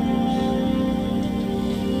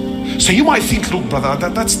 So you might think, look, brother,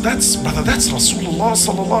 that's Rasulullah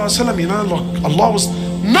sallallahu alaihi wasallam, you know, like Allah was.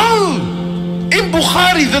 No! In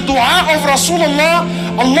Bukhari, the dua of Rasulullah,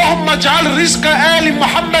 Allahumma ja'al rizqa ali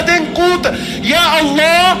Muhammadin qut. Ya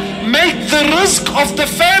Allah, make the rizq of the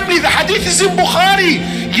family. The hadith is in Bukhari.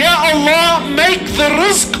 Ya Allah, make the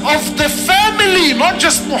rizq of the family, not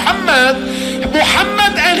just Muhammad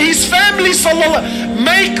and his family, sallallahu.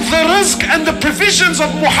 Make the rizq and the provisions of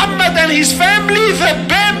Muhammad and his family the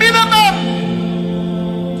bare minimum.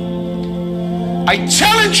 I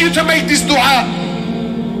challenge you to make this dua.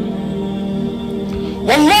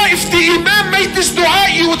 Wallah, if the Imam made this dua,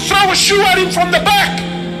 you would throw a shoe at him from the back.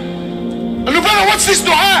 And brother, what's this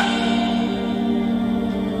dua?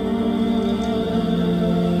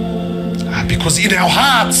 Because in our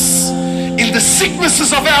hearts, in the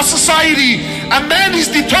sicknesses of our society, a man is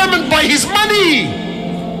determined by his money.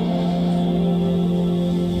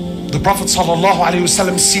 The Prophet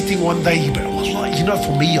ﷺ sitting one day, but Allah, you know,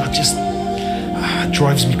 for me, it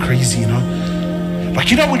drives me crazy, you know. Like,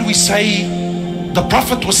 you know, when we say the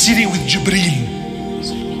Prophet was sitting with Jibreel,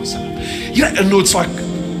 you know, and it's like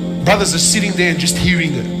brothers are sitting there and just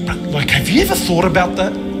hearing it. But like, have you ever thought about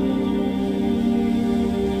that?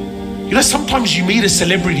 You know, sometimes you meet a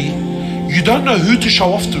celebrity, you don't know who to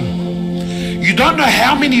show off to. You don't know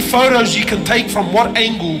how many photos you can take from what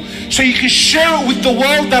angle, so you can share it with the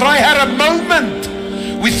world that I had a moment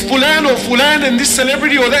with Fulan or Fulan and this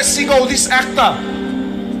celebrity or that singer or this actor.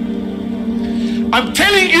 I'm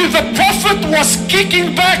telling you, the Prophet was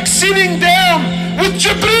kicking back, sitting down with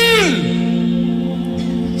Jibreel.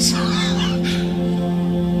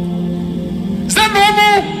 Is that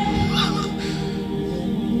normal?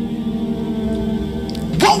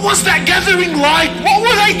 What was that gathering like? What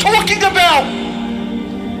were they talking about?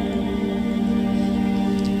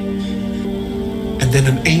 And then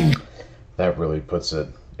an angel. That really puts it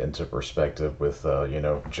into perspective with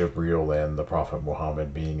Jibreel and the Prophet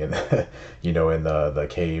Muhammad being in in the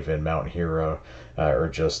cave in Mount Hira, or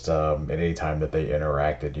just at any time that they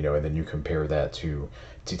interacted, and then you compare that to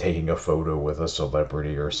taking a photo with a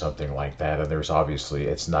celebrity or something like that, and there's obviously,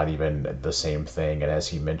 it's not even the same thing. And as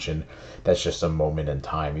he mentioned, that's just a moment in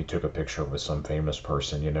time. You took a picture with some famous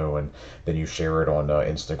person, and then you share it on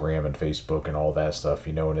Instagram and Facebook and all that stuff,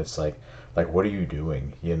 and it's like what are you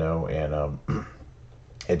doing, and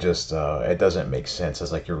it just it doesn't make sense.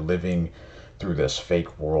 It's like you're living through this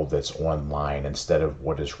fake world that's online instead of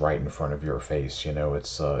what is right in front of your face.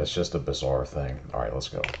 It's just a bizarre thing. All right, let's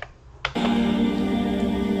go.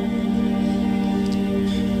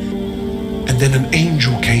 And then an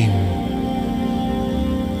angel came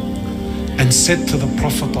and said to the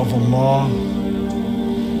Prophet of Allah,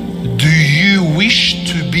 Do you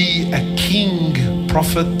wish to be a king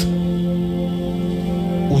prophet?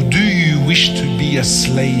 Or do you wish to be a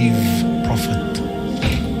slave prophet?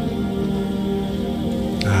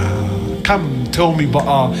 Come tell me, but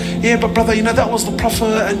yeah, but brother, you know, that was the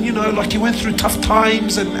prophet, and you know, like he went through tough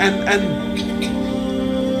times, and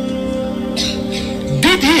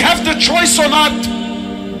did he have the choice or not?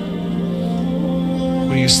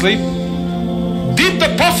 Were you asleep? Did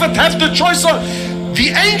the prophet have the choice or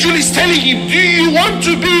the angel is telling him, do you want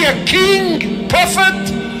to be a king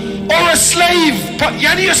prophet or a slave?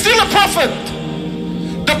 Yani you're still a prophet.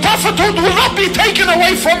 The prophethood will not be taken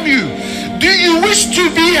away from you. Do you wish to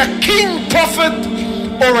be a king prophet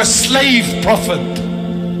or a slave prophet?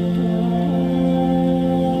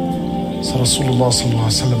 So Rasulullah sallallahu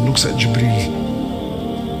alaihi wasallam looks at Jibreel.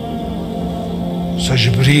 So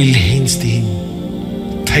Jibreel hints to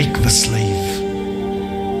him, take the slave.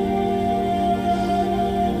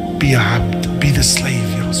 Be a abd, be the slave,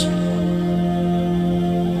 Ya Rasul.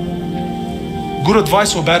 Good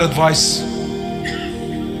advice or bad advice?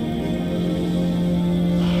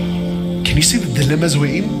 Can you see the dilemmas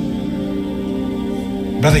we're in?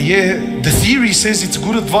 Brother, yeah, the theory says it's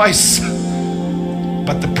good advice,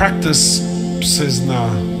 but the practice says, nah,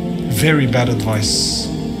 very bad advice.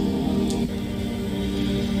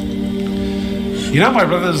 You know, my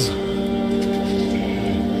brothers,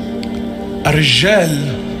 a rijal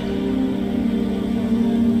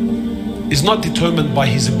is not determined by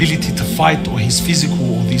his ability to fight or his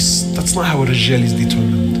physical or this. That's not how a rijal is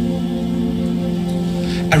determined.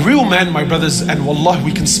 A real man, my brothers, and wallah,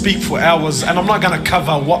 we can speak for hours, and I'm not going to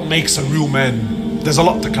cover what makes a real man. There's a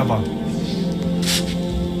lot to cover.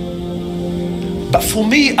 But for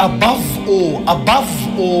me, above all,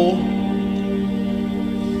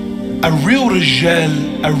 a real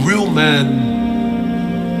rijal, a real man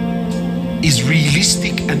is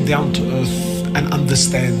realistic and down to earth and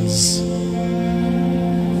understands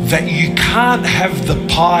that you can't have the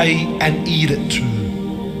pie and eat it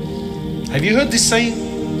too. Have you heard this saying?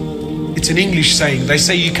 It's an English saying. They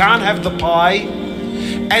say you can't have the pie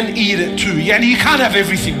and eat it too. Yeah, you can't have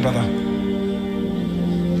everything, brother.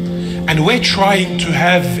 And we're trying to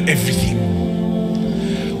have everything.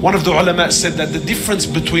 One of the ulama said that the difference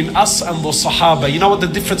between us and the Sahaba, you know what the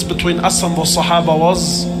difference between us and the Sahaba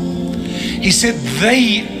was? He said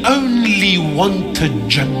they only wanted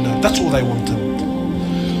Jannah. That's all they wanted.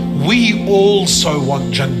 We also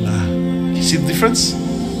want Jannah. You see the difference?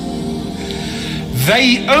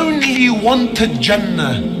 They only wanted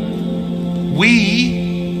Jannah. We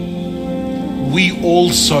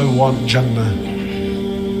also want Jannah.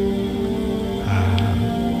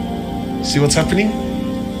 See what's happening?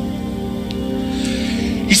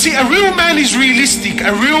 You see, a real man is realistic.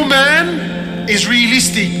 A real man is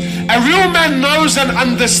realistic. A real man knows and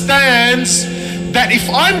understands that if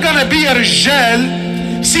I'm going to be a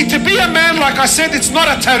rijal, see, to be a man, like I said, it's not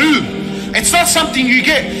a taru. It's not something you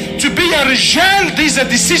get. To be a rijal, these are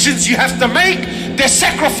decisions you have to make. There's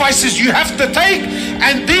sacrifices you have to take.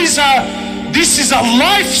 And this is a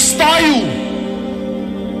lifestyle.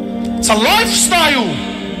 It's a lifestyle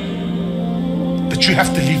that you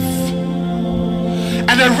have to live.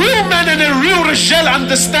 And a real man and a real rijal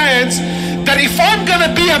understands that if I'm going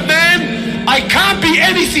to be a man, I can't be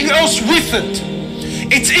anything else with it.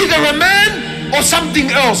 It's either a man or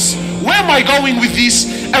something else. Where am I going with this?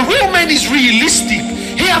 A real man is realistic.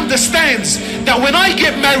 He understands that when I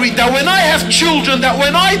get married, that when I have children, that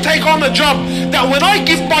when I take on a job, that when I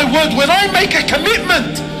give my word, when I make a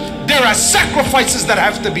commitment, there are sacrifices that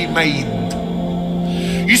have to be made.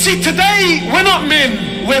 You see, today, we're not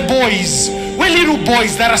men, we're boys. We're little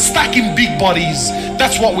boys that are stuck in big bodies.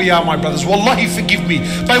 That's what we are, my brothers. Wallahi, forgive me.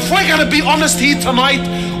 But if we're going to be honest here tonight,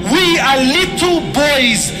 we are little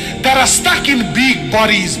boys that are stuck in big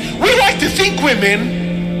bodies. We like to think we're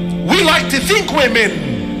men. We like to think we're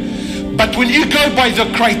men. But when you go by the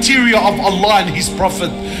criteria of Allah and His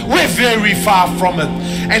Prophet, we're very far from it.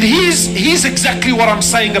 And here's exactly what I'm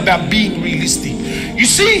saying about being realistic. You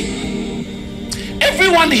see,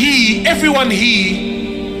 everyone here,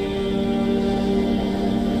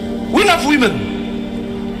 we love women.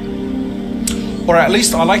 Or at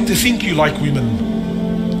least I like to think you like women.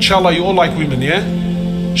 Inshallah, you all like women, yeah?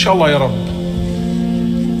 Inshallah, Ya Rabb.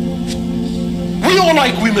 We all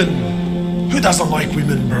like women. Who doesn't like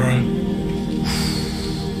women, bro?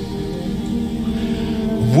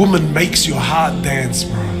 Woman makes your heart dance,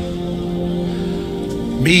 bro.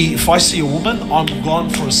 Me, if I see a woman, I'm gone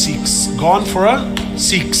for a 6. Gone for a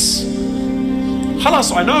 6.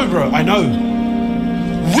 Khalas, I know, bro, I know.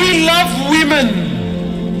 We love women.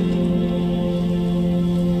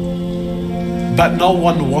 but no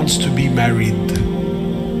one wants to be married.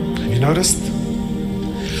 Have you noticed?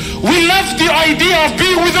 We love the idea of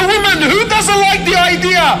being with a woman. Who doesn't like the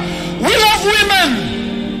idea? We love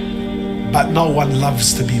women, but no one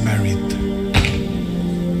loves to be married.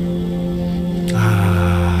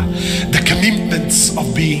 The commitments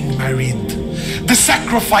of being married, the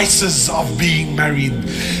sacrifices of being married,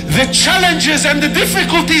 the challenges and the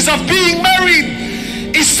difficulties of being married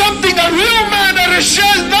is something a real man, a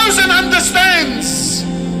Rajal, knows and understands.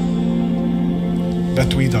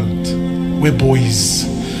 But we don't. We're boys.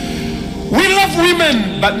 We love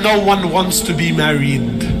women, but no one wants to be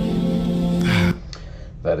married.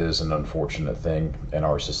 That is an unfortunate thing in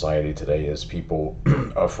our society today, is people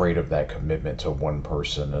afraid of that commitment to one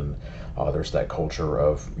person, and there's that culture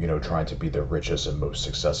of, you know, trying to be the richest and most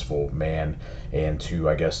successful man, and to,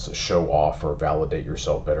 I guess, show off or validate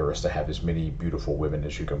yourself better is to have as many beautiful women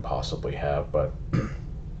as you can possibly have. But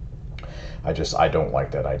I don't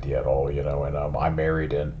like that idea at all, you know. And I'm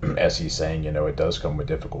married, and as he's saying, you know, it does come with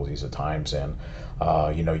difficulties at times, and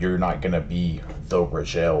you know, you're not gonna be the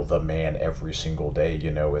Rajal, the man, every single day.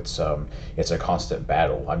 You know, it's a constant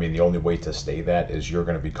battle. I mean, the only way to stay that is you're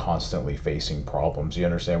gonna be constantly facing problems. You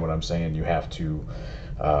understand what I'm saying? You have to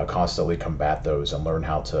constantly combat those and learn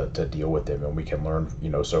how to deal with them. And we can learn, you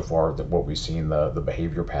know, so far that what we've seen, the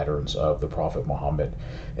behavior patterns of the Prophet Muhammad,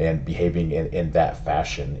 and behaving in that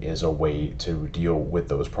fashion is a way to deal with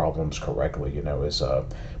those problems correctly, you know, is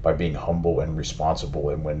by being humble and responsible.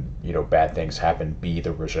 And when, you know, bad things happen, be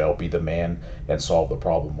the Rajal, be the man, and solve the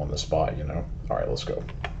problem on the spot, you know. All right, let's go.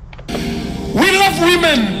 We love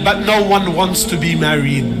women, but no one wants to be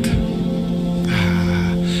married.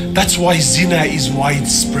 That's why zina is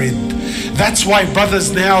widespread. That's why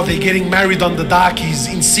brothers now, they're getting married on the darkies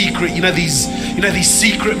in secret. You know these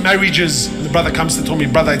secret marriages. And the brother comes to tell me,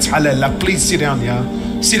 brother, it's halal. Like, please sit down, yeah?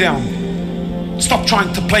 Sit down. Stop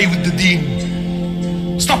trying to play with the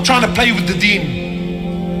deen. Stop trying to play with the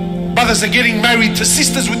deen. Brothers are getting married to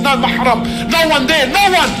sisters with no mahram. No one there,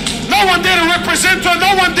 no one there to represent her,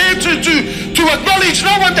 no one there to acknowledge,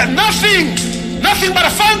 no one there, nothing but a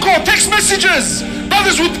phone call, text messages.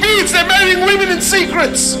 Brothers with beads, they're marrying women in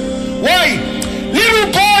secrets. Why? Little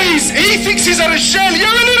boys, he thinks he's a Rajal. You're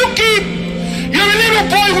a little kid. You're a little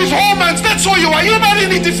boy with hormones. That's all you are. You're not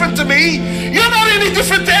any different to me. You're not any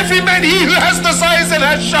different to every man here who has desires and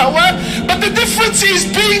has shahwa. But the difference is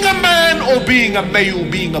being a man or being a male,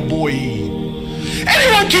 being a boy.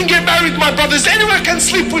 Anyone can get married, my brothers. Anyone can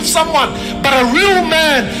sleep with someone. But a real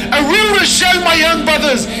man, a real Rajal, my young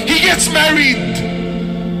brothers, he gets married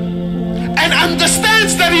and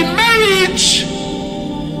understands that in marriage,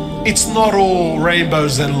 it's not all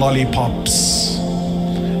rainbows and lollipops.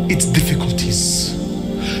 It's difficulties.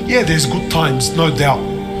 Yeah, there's good times, no doubt.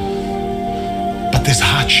 But there's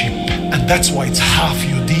hardship. And that's why it's half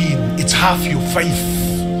your deen. It's half your faith.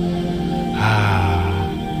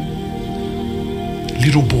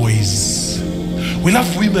 Little boys. We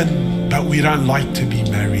love women, but we don't like to be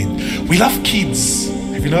married. We love kids.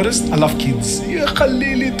 Have you noticed? I love kids.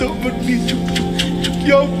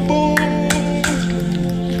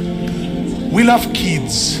 We love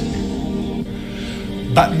kids,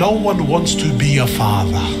 but no one wants to be a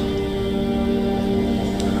father.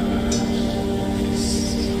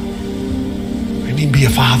 What do you mean be a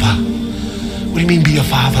father? What do you mean be a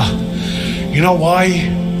father? You know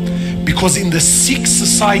why? Because in the Sikh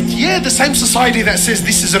society, yeah, the same society that says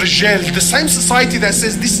this is a Rajal, the same society that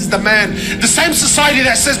says this is the man, the same society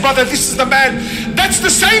that says, brother, this is the man, that's the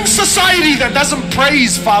same society that doesn't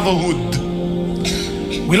praise fatherhood.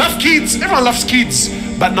 We love kids, everyone loves kids,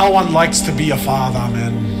 but no one likes to be a father,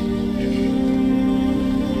 man.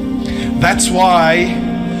 That's why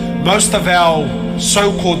most of our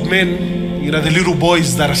so-called men, you know, the little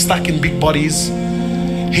boys that are stuck in big bodies,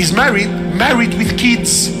 he's married with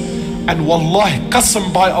kids. And wallahi,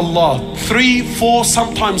 qasam by Allah, 3, 4,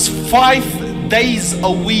 sometimes 5 days a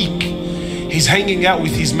week, he's hanging out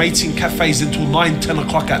with his mates in cafes until 9, 10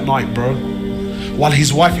 o'clock at night, bro. While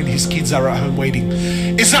his wife and his kids are at home waiting.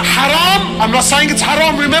 Is it haram? I'm not saying it's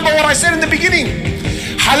haram. Remember what I said in the beginning.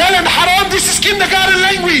 Halal and haram, this is kindergarten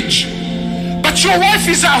language. But your wife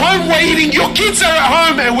is at home waiting. Your kids are at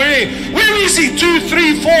home. And where is he? 2,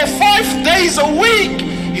 3, 4, 5 days a week.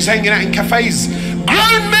 He's hanging out in cafes.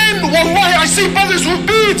 Grown men, wallahi, I see brothers with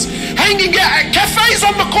beards hanging out at cafes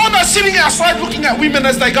on the corner, sitting outside looking at women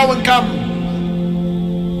as they go and come.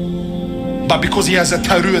 But because he has a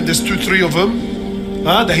taru and there's 2, 3 of them,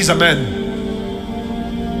 that he's a man.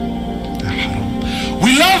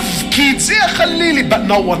 We love kids, but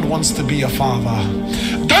no one wants to be a father.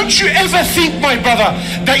 Don't you ever think, my brother,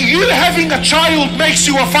 that you having a child makes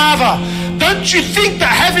you a father. Don't you think that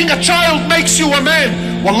having a child makes you a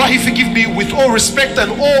man? Wallahi, forgive me, with all respect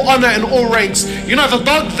and all honor and all ranks. You know, the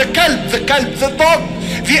dog, the dog,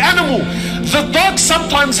 the animal. The dog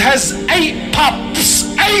sometimes has 8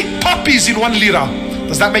 pups, 8 puppies in 1 liter.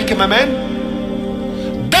 Does that make him a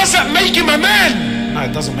man? Does it make him a man? No,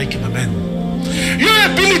 it doesn't make him a man. Your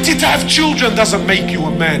ability to have children doesn't make you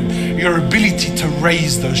a man. Your ability to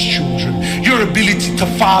raise those children, your ability to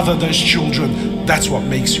father those children, that's what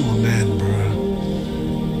makes you a man, bro.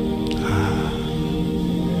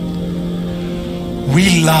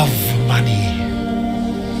 We love money,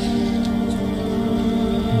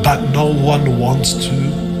 but no one wants to.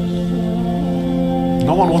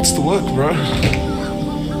 No one wants to work, bro.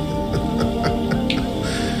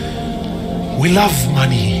 We love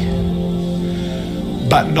money,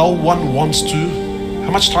 but no one wants to.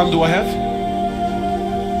 How much time do I have?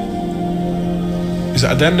 Is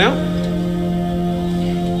it Adhan now?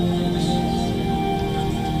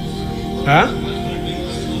 Huh?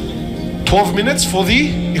 12 minutes for the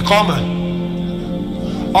Iqamah.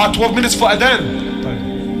 12 minutes for Adhan.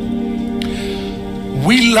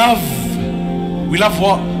 We love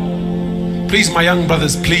what? Please, my young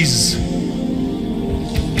brothers, please.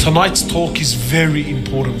 Tonight's talk is very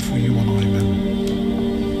important for you and I, man.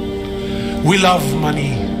 We love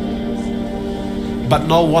money, but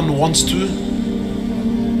no one wants to.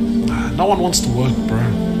 No one wants to work, bro.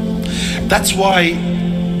 That's why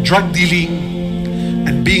drug dealing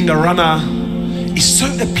and being a runner is so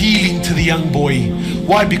appealing to the young boy.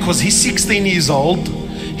 Why? Because he's 16 years old.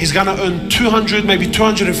 He's gonna earn $200, maybe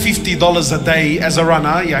 $250 a day as a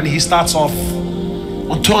runner. Yani he starts off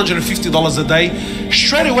on $250 a day.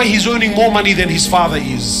 Straight away he's earning more money than his father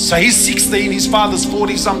is. So he's 16, his father's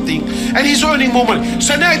 40 something, and he's earning more money.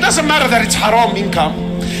 So now it doesn't matter that it's haram income.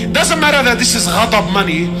 It doesn't matter that this is ghadab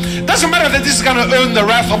money. It doesn't matter that this is gonna earn the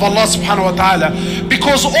wrath of Allah subhanahu wa ta'ala,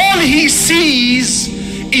 because all he sees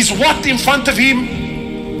is what in front of him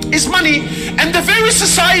is money. And the very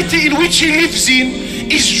society in which he lives in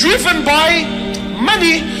is driven by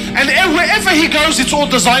money, and wherever he goes it's all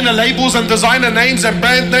designer labels and designer names and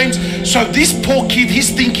brand names. So this poor kid, he's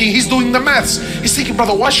thinking, he's doing the maths, he's thinking,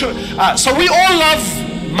 brother, why should so we all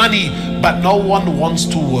love money, but no one wants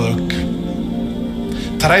to work.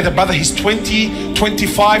 Today the brother, he's 20,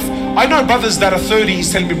 25. I know brothers that are 30,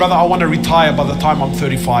 he's telling me, brother, I want to retire by the time I'm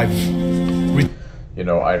 35. You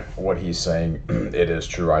know, what he's saying, it is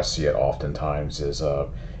true. I see it oftentimes is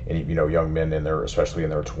young men in their, especially in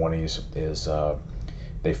their 20s, is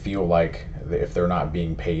they feel like if they're not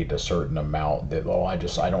being paid a certain amount, that, oh, I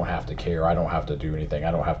don't have to care, I don't have to do anything,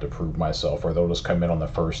 I don't have to prove myself, or they'll just come in on the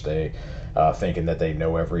first day thinking that they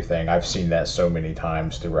know everything. I've seen that so many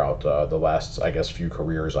times throughout the last, I guess, few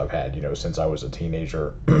careers I've had, since I was a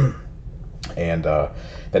teenager. And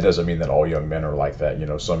that doesn't mean that all young men are like that.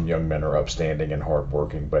 Some young men are upstanding and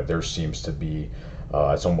hardworking, but there seems to be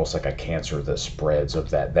it's almost like a cancer that spreads of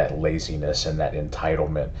that laziness and that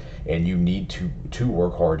entitlement. And you need to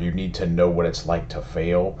work hard. You need to know what it's like to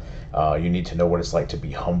fail. You need to know what it's like to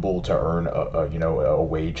be humble, to earn a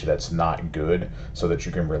wage that's not good, so that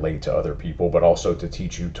you can relate to other people, but also to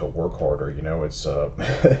teach you to work harder. It's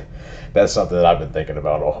that's something that I've been thinking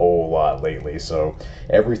about a whole lot lately. So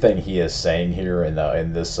everything he is saying here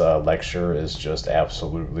in this lecture is just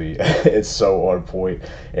absolutely it's so on point,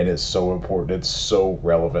 and it's so important. It's so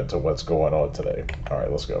relevant to what's going on today. All right,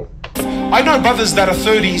 let's go. I know brothers that are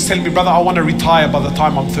 30, he's telling me, brother, I want to retire by the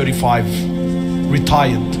time I'm 35.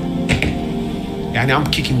 Retired. Yani I'm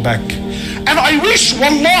kicking back. And I wish,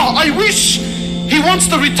 wallah, I wish he wants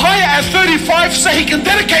to retire at 35 so he can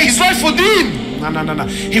dedicate his life for deen. No.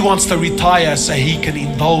 He wants to retire so he can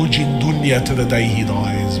indulge in dunya to the day he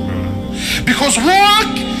dies, bro. Because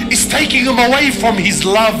work is taking him away from his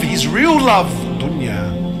love, his real love, dunya.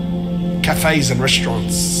 Cafes and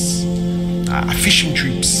restaurants, fishing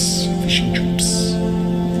trips.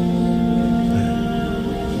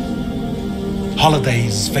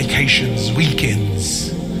 Holidays, vacations,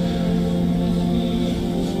 weekends.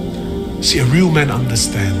 See, a real man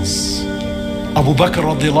understands. Abu Bakr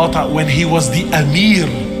radiallahu ta'ala, when he was the Amir,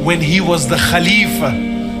 when he was the Khalifa,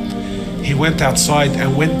 he went outside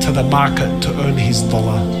and went to the market to earn his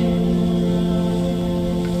dollar.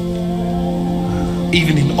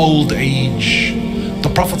 Even in old age, the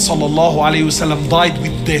Prophet sallallahu alaihi wasallam died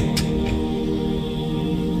with debt.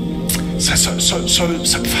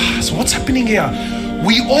 So what's happening here?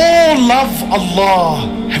 We all love Allah.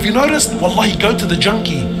 Have you noticed? Wallahi, go to the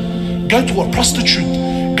junkie, go to a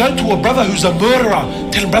prostitute, go to a brother who's a murderer.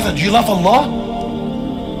 Tell him, brother, do you love Allah?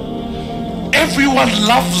 Everyone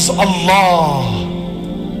loves Allah,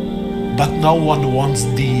 but no one wants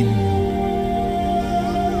deen.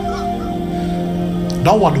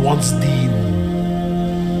 No one wants deen.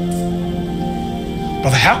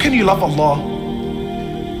 Brother, how can you love Allah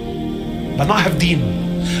but not have deen?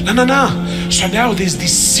 No. So now there's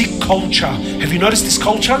this sick culture. Have you noticed this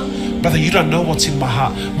culture? Brother, you don't know what's in my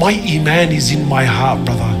heart. My iman is in my heart,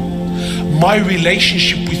 brother. My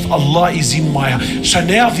relationship with Allah is in my heart. So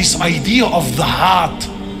now this idea of the heart,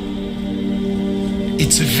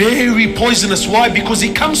 it's very poisonous. Why? Because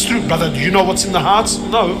it comes through. Brother, do you know what's in the hearts?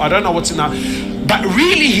 No, I don't know what's in the heart. But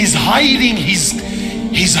really he's hiding his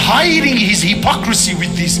hypocrisy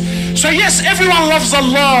with this. So yes, everyone loves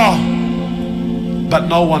Allah, but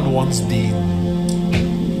no one wants deen.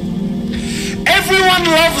 Everyone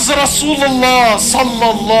loves Rasulullah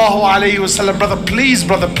sallallahu alayhi wasallam. Brother, please,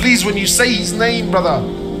 when you say his name, brother.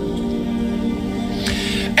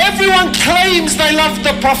 Everyone claims they love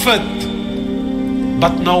the Prophet,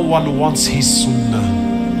 but no one wants his sunnah.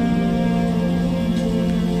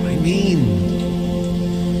 What do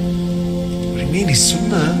you mean his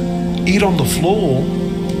sunnah? Eat on the floor,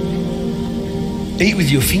 eat with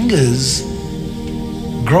your fingers,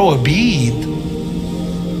 grow a beard,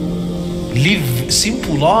 live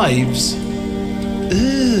simple lives.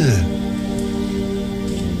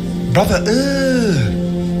 Brother,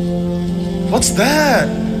 what's that?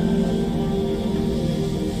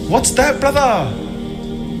 What's that, brother?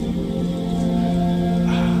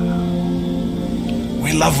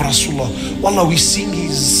 We love Rasulullah. Wallah, we sing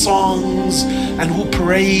his songs and we'll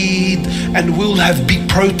parade and we'll have big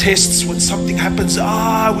protests when something happens.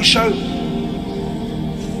 We show.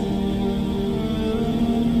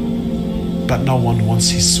 But no one wants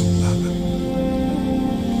his sunnah.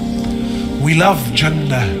 We love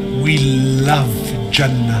Jannah. We love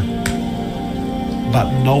Jannah.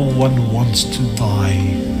 But no one wants to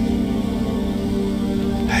die.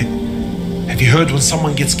 Hey, have you heard when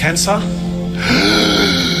someone gets cancer?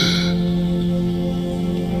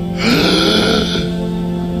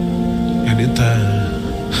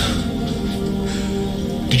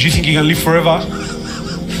 Did you think you're gonna live forever?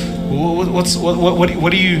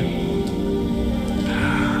 What do you?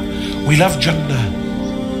 We love Jannah,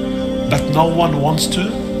 but no one wants to.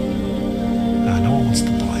 No one wants to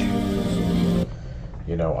die.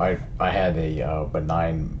 You know, I had a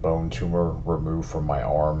benign bone tumor removed from my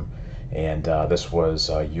arm, and this was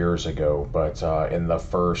years ago, but in the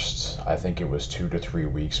first, I think it was 2 to 3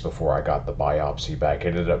 weeks before I got the biopsy back, it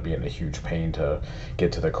ended up being a huge pain to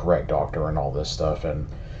get to the correct doctor and all this stuff. And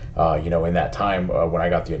you know, in that time, when I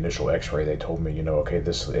got the initial x-ray, they told me, you know, okay,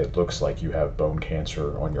 it looks like you have bone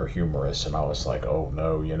cancer on your humerus. And I was like, oh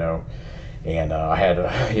no, you know. And I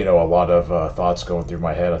had, you know, a lot of thoughts going through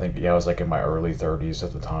my head. I think, I was like in my early 30s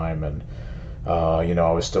at the time. And you know,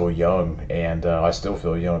 I was still young, and I still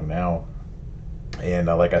feel young now. And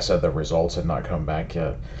like I said, the results had not come back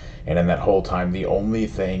yet. And in that whole time, the only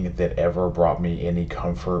thing that ever brought me any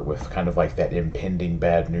comfort with kind of like that impending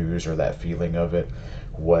bad news or that feeling of it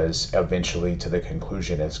was eventually to the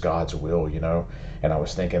conclusion it's God's will, you know. And I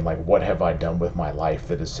was thinking, like, what have I done with my life?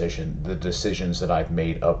 The decisions that I've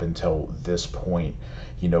made up until this point,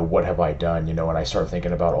 you know, what have I done? You know, and I start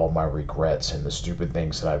thinking about all my regrets and the stupid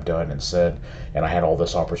things that I've done and said, and I had all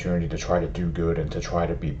this opportunity to try to do good and to try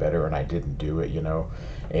to be better, and I didn't do it, you know.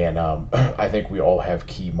 And I think we all have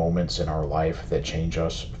key moments in our life that change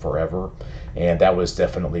us forever, and that was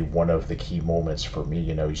definitely one of the key moments for me.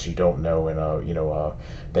 You know, you don't know. And you know,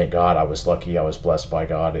 thank God I was lucky, I was blessed by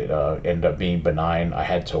God. It ended up being benign. I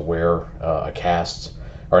had to wear a cast,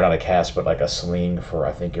 or not a cast, but like a sling for,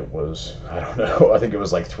 I think it was, I don't know, I think it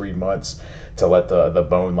was like 3 months to let the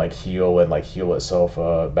bone like heal and like heal itself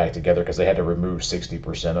back together, because they had to remove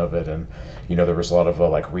 60% of it. And you know, there was a lot of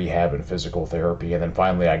like rehab and physical therapy, and then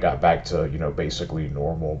finally I got back to, you know, basically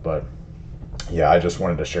normal. But yeah, I just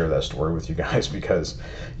wanted to share that story with you guys, because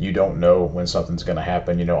you don't know when something's going to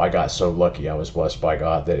happen. You know, I got so lucky, I was blessed by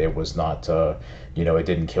God that it was not you know, it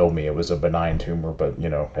didn't kill me. It was a benign tumor. But you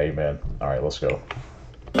know, hey man, all right, let's go.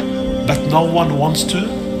 But no one wants to.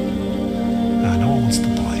 No one wants to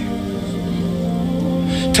die.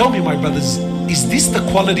 Tell me, my brothers, is this the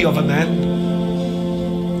quality of a man?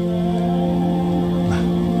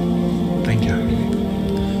 No. Thank you.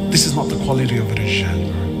 This is not the quality of a rijal.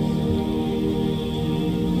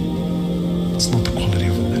 It's not the quality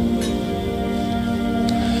of a man.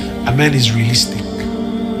 A man is realistic.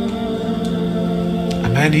 A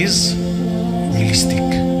man is realistic.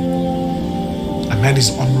 A man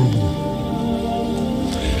is honorable.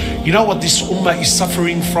 You know what this ummah is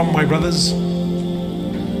suffering from, my brothers?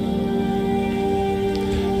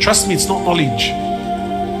 Trust me, it's not knowledge.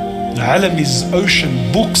 The alam is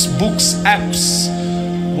ocean, books, apps.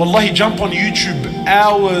 Wallahi, jump on YouTube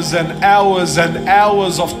hours and hours and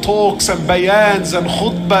hours of talks and bayans and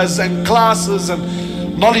khutbahs and classes, and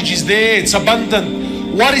knowledge is there, it's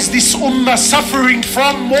abundant. What is this ummah suffering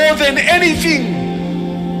from more than anything?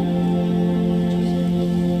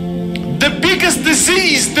 The biggest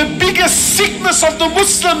disease, the biggest sickness of the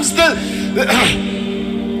Muslims, the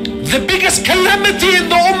biggest calamity in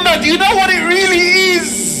the ummah, do you know what it really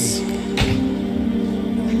is?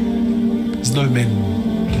 There's no men.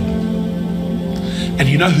 And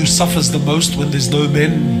you know who suffers the most when there's no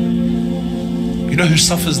men? You know who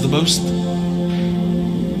suffers the most?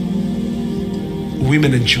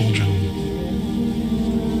 Women and children.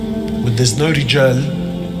 When there's no rijal,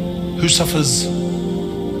 who suffers?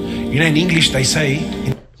 You know, in English they say...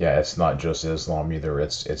 Yeah, it's not just Islam either.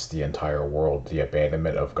 It's the entire world. The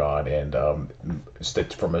abandonment of God, and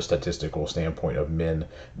from a statistical standpoint of men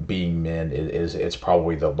being men, it's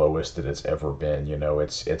probably the lowest that it's ever been. You know,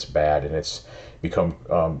 it's bad, and it's become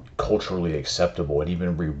culturally acceptable and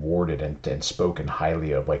even rewarded and spoken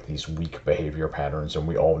highly of, like these weak behavior patterns, and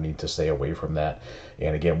we all need to stay away from that.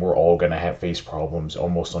 And again, we're all going to face problems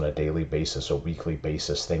almost on a daily basis, a weekly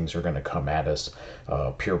basis. Things are going to come at us,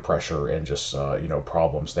 peer pressure and just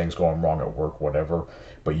problems, things going wrong at work, whatever.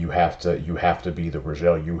 But you have to be the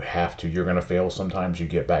Rizal. You're going to fail sometimes. You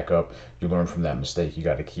get back up. You learn from that mistake. You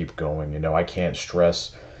got to keep going. You know, I can't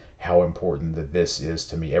stress how important that this is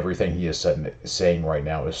to me. Everything he is saying right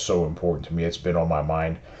now is so important to me. It's been on my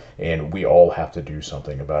mind, and we all have to do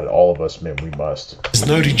something about it. All of us men, we must. There's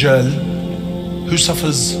no rijal. Who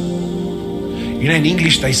suffers? You know, in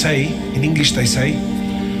English they say,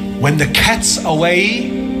 when the cat's away,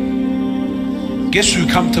 guess who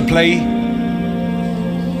come to play?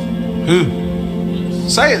 Who?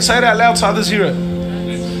 Say it out loud so others hear it.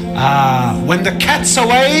 When the cat's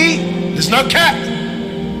away, there's no cat.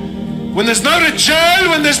 When there's no rijal,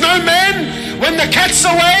 when there's no men, when the cat's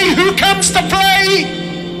away, who comes to play?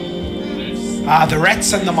 The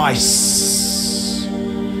rats and the mice.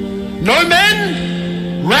 No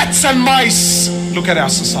men, rats and mice. Look at our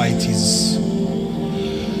societies.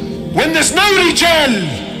 When there's no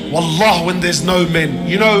rijal, wallah, when there's no men.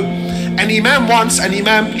 You know, an imam,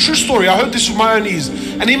 true story, I heard this with my own ears.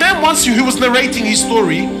 An imam once who was narrating his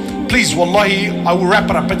story, please, wallahi, I will wrap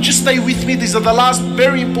it up, but just stay with me. These are the last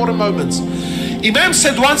very important moments. Imam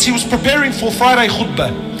said once he was preparing for Friday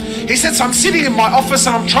khutbah. He said, so I'm sitting in my office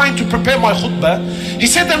and I'm trying to prepare my khutbah. He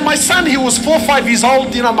said that my son, he was 4 or 5 years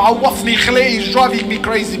old, you know, he's driving me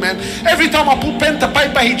crazy, man. Every time I put pen to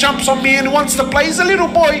paper, he jumps on me and wants to play. He's a little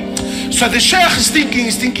boy. So the sheikh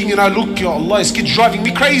is thinking, you know, look, ya Allah, this kid's driving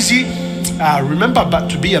me crazy. Remember, but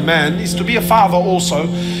to be a man is to be a father also.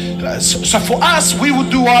 So for us, we would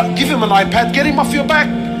do give him an iPad, get him off your back.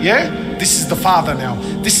 Yeah, this is the father now.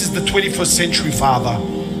 This is the 21st century father.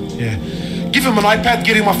 Yeah, give him an iPad,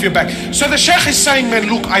 get him off your back. So the sheikh is saying, man,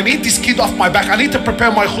 look, I need this kid off my back. I need to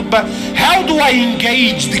prepare my khutbah. How do I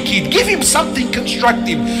engage the kid? Give him something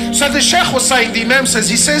constructive. So the sheikh was saying, the imam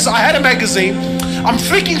says, I had a magazine. I'm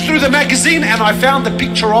flicking through the magazine and I found a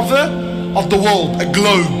picture of the world, a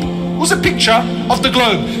globe. It was a picture of the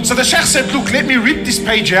globe. So the sheikh said, look, let me rip this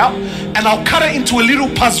page out and I'll cut it into a little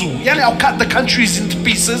puzzle. Yeah, I'll cut the countries into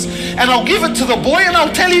pieces and I'll give it to the boy and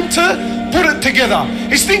I'll tell him to put it together.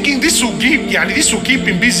 He's thinking this will keep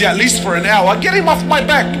him busy at least for an hour. Get him off my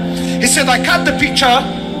back. He said, I cut the picture.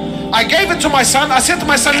 I gave it to my son. I said to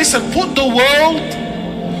my son, listen, put the world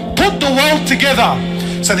together.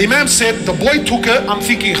 So the imam said, the boy took it. I'm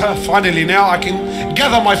thinking, finally now I can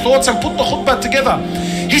gather my thoughts and put the khutbah together.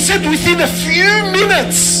 He said within a few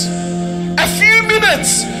minutes,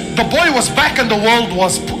 the boy was back and the world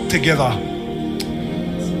was put together.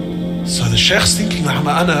 So the sheikh's thinking,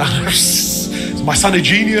 is my son a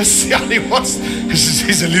genius?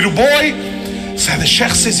 He's a little boy. So the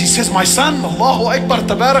sheikh says, my son, Allahu Akbar,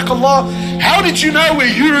 Tabarakallah, how did you know where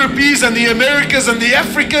Europe is and the Americas and the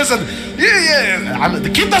Africas and the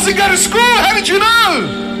kid doesn't go to school, how did you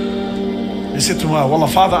know? He said to me, Wallah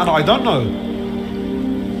father, I don't know.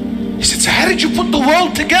 He said, so how did you put the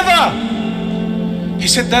world together? He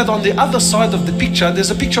said, Dad, on the other side of the picture, there's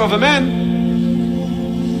a picture of a man.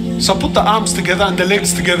 So I put the arms together and the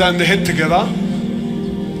legs together and the head together.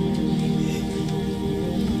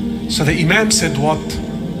 So the imam said what?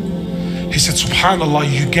 He said, Subhanallah,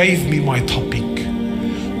 you gave me my topic.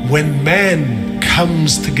 When man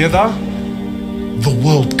comes together, the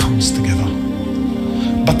world comes together.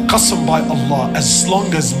 But qasam by Allah, as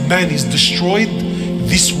long as man is destroyed,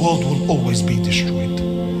 this world will always be destroyed.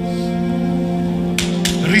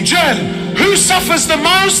 Rijal, who suffers the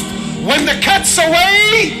most? When the cat's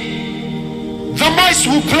away, the mice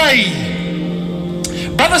will play.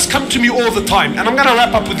 Brothers come to me all the time, and I'm going to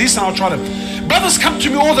wrap up with this and I'll try to. Brothers come to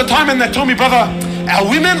me all the time and they tell me, brother, our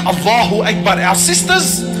women, Allahu Akbar, our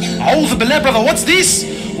sisters, A'udhu Billah, brother, what's this?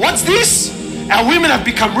 What's this? Our women have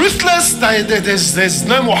become ruthless. There's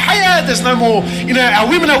no more haya, there's no more, our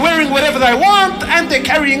women are wearing whatever they want and they're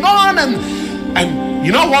carrying on. And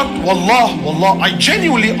you know what? Wallah, I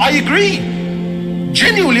agree.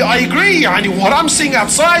 Genuinely, I agree. What I'm seeing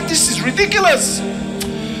outside, this is ridiculous.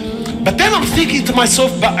 But then I'm thinking to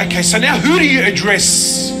myself, but okay, so now who do you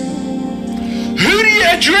address? Who do you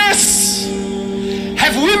address?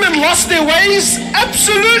 Have women lost their ways?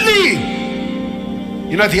 Absolutely.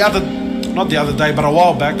 Not the other day, but a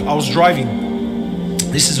while back, I was driving.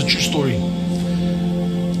 This is a true story.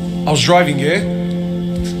 I was driving,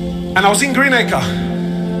 and I was in Greenacre.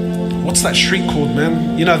 What's that street called,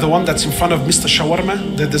 man? The one that's in front of Mr.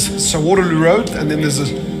 Shawarma? There's Waterloo Road, and then there's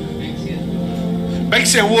a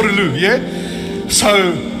Banksia and Waterloo, So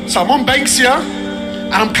I'm on Banksia,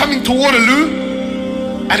 and I'm coming to Waterloo,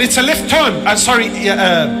 and it's a left turn.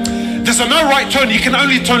 There's a no right turn. You can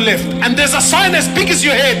only turn left, and there's a sign as big as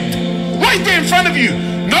your head, right there in front of you.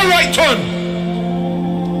 No right turn.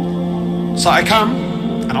 So I come,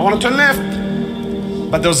 and I want to turn left,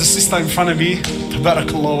 but there was a sister in front of me.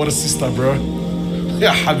 Tabarakallah, what a sister, bro.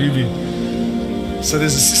 Ya Habibi. So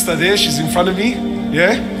there's a sister there, she's in front of me,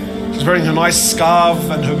 She's wearing her nice scarf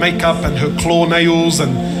and her makeup and her claw nails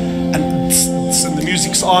and the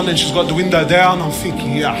music's on and she's got the window down. I'm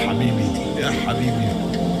thinking, Ya Habibi, Ya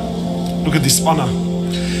Habibi. Look at this honor.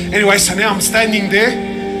 Anyway, so now I'm standing there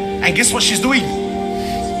and guess what she's doing?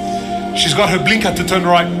 She's got her blinker to turn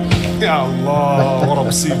right. Ya Allah, what a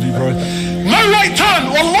musibah, bro. No right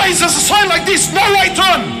turn. Wallahi, there's a sign like this. No right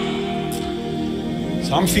turn.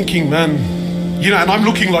 So I'm thinking, man, and I'm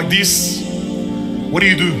looking like this. What do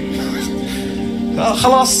you do?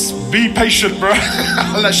 Khalas, be patient, bro.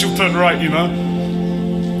 Unless she'll turn right,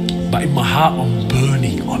 But in my heart, I'm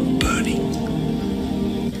burning.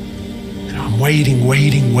 I'm waiting,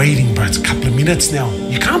 bro. It's a couple of minutes now.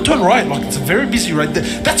 You can't turn right. Like, it's a very busy road.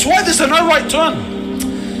 That's why there's a no right turn.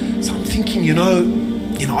 So I'm thinking,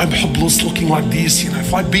 I'm Hoblos looking like this.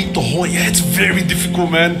 If I beat the horn, it's very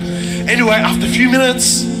difficult, man. Anyway, after a few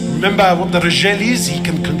minutes, remember what the Rijal is? He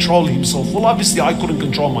can control himself. Well, obviously, I couldn't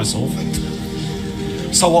control myself.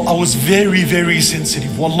 So I was very, very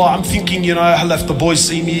sensitive. Wallah, I'm thinking, if the boys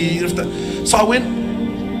see me. So I went,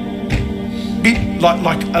 beep, I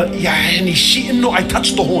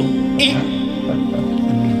touched the horn.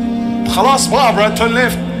 Khalas, bro, turn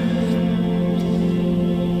left.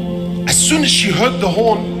 As soon as she heard the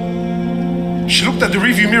horn, she looked at the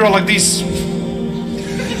rearview mirror like this.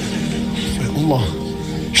 Allah.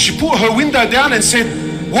 She put her window down and said,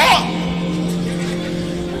 What?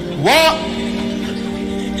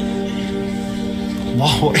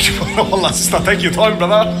 Allahu Akbar. Allah, sister, take your time,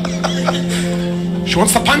 brother. She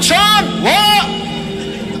wants to punch on. What?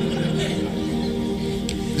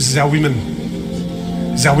 This is our women.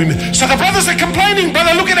 So the brothers are complaining,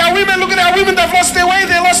 brother, look at our women, they've lost their way,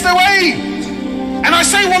 And I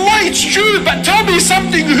say, Wallahi, it's true, but tell me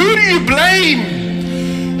something, who do you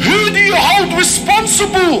blame? Who do you hold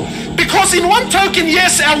responsible? Because in one token,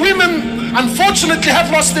 yes, our women unfortunately have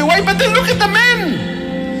lost their way, but then look at the men.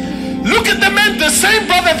 Look at the men, the same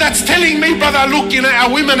brother that's telling me, brother, look, our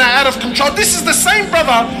women are out of control. This is the same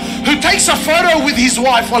brother who takes a photo with his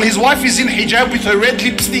wife while his wife is in hijab with her red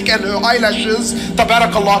lipstick and her eyelashes,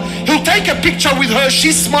 tabarakallah. He'll take a picture with her,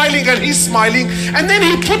 she's smiling and he's smiling, and then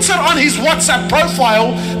he puts it on his WhatsApp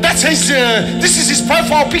profile. That's his, this is his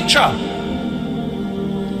profile picture.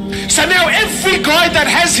 So now every guy that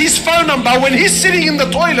has his phone number, when he's sitting in the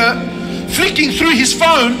toilet, flicking through his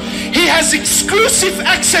phone, he has exclusive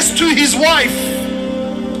access to his wife.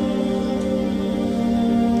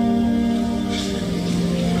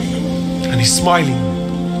 And he's smiling.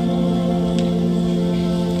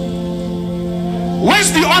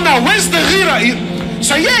 Where's the honor? Where's the ghira?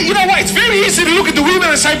 So you know what? It's very easy to look at the women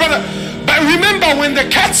and say, brother, but remember, when the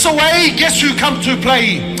cat's away, guess who come to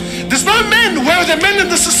play? There's no men. Where are the men in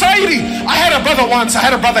the society? I had a brother once.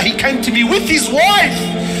 He came to me with his wife.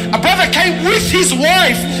 A brother came with his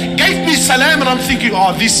wife, gave me salam, and I'm thinking,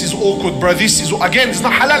 oh, this is awkward, bro. This is, again, it's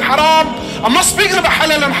not halal, haram. I'm not speaking about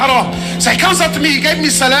halal and haram. So he comes up to me, he gave me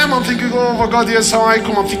salam. I'm thinking, oh my God, yes, assalamu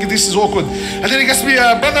alaikum. I'm thinking, this is awkward. And then he gets me,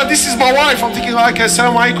 brother, this is my wife. I'm thinking, okay,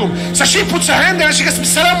 assalamu alaikum. So she puts her hand there and she gets me,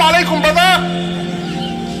 assalamu alaikum, brother.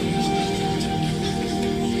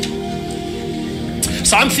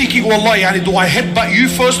 So I'm thinking, wallahi, do I headbutt you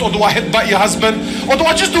first, or do I headbutt your husband? Or do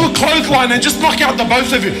I just do a clothesline and just knock out the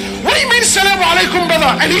both of you? What do you mean, assalamu alaikum,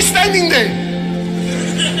 brother? And he's standing there.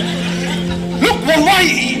 Look,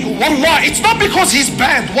 wallahi, Wallah, it's not because he's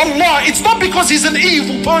bad. Wallah, it's not because he's an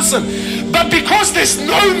evil person. But because there's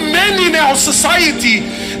no men in our society,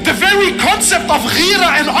 the very concept of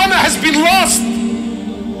ghira and honor has been lost.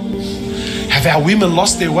 Have our women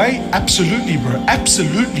lost their way? Absolutely, bro.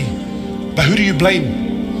 Absolutely. But who do you blame?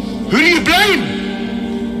 Who do you blame?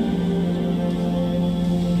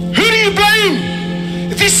 Who do you blame?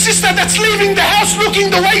 This sister that's leaving the house looking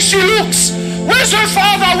the way she looks. Where's her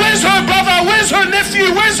father? Where's her brother? Where's her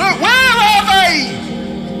nephew? Where are they?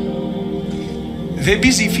 They're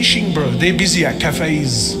busy fishing, bro. They're busy at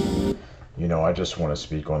cafes. You know, I just want to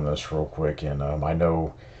speak on this real quick, and I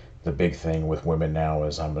know the big thing with women now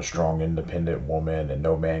is I'm a strong, independent woman, and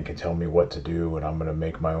no man can tell me what to do, and I'm going to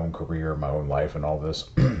make my own career, my own life, and all this.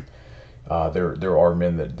 There are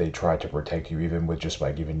men that they try to protect you, even with just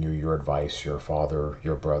by giving you your advice, your father,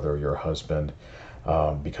 your brother, your husband,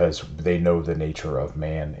 because they know the nature of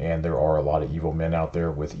man, and there are a lot of evil men out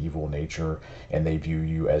there with evil nature, and they view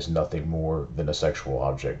you as nothing more than a sexual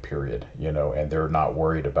object, period, you know, and they're not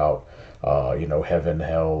worried about you know, heaven,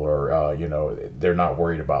 hell, or you know, they're not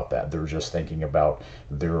worried about that. They're just thinking about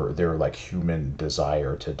their like human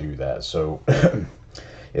desire to do that. So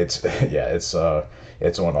it's yeah, it's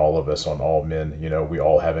on all of us, on all men. You know, we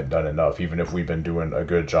all haven't done enough. Even if we've been doing a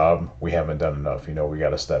good job, we haven't done enough. You know, we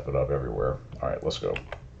got to step it up everywhere. All right, let's go.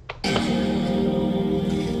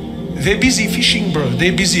 They're busy fishing, bro.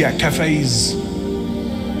 They're busy at cafes.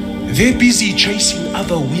 They're busy chasing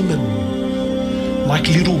other women like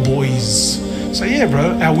little boys. So yeah,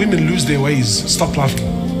 bro, our women lose their ways. Stop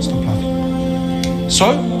laughing. Stop laughing.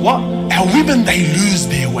 So what? Our women, they lose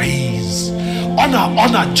their ways.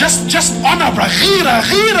 Honor, just honor, bro. Ghira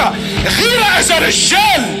is a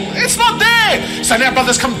rijal. It's not there. So now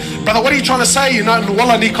brothers come, brother, what are you trying to say? You know,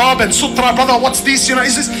 wallah, niqab and sutra, brother, what's this? You know,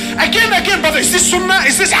 is this, again, brother, is this sunnah?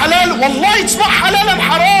 Is this halal? Wallah, it's not halal and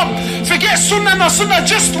haram. Forget sunnah and sunnah.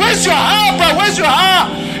 Just where's your heart, bro? Where's your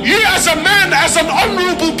heart? You as a man, as an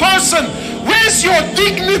honorable person, where's your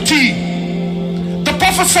dignity? The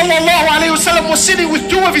Prophet ﷺ was sitting with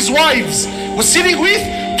two of his wives.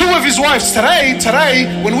 Today,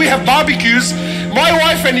 when we have barbecues, my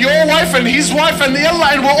wife and your wife and his wife and Allah,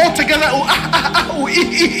 and we're all together.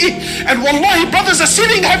 And wallahi, brothers are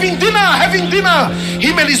sitting having dinner.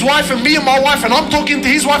 Him and his wife and me and my wife, and I'm talking to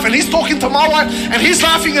his wife and he's talking to my wife, and he's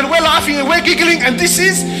laughing and we're laughing and we're giggling, and this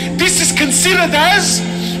is considered as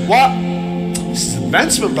what? This is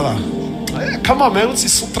advancement, brother. Come on, man. What's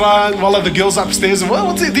this sutra? Wallah, the girls upstairs.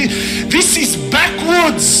 What's it? This is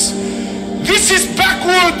backwards. This is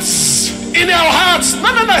backwards in our hearts. No,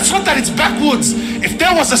 it's not that it's backwards. If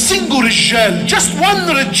there was a single rijal, just one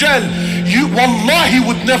rijal, wallahi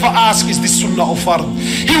would never ask, is this sunnah or fard?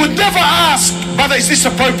 He would never ask, brother, is this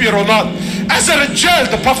appropriate or not? As a rijal,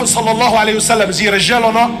 the Prophet sallallahu alayhi wa sallam, is he a rijal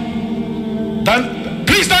or not?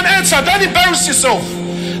 Please don't answer, don't embarrass yourself.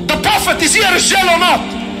 The Prophet, is he a rijal or not?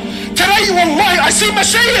 Today, wallahi, I see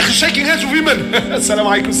mashayikh shaking hands with women. Assalamu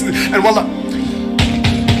alaikum. And wallah,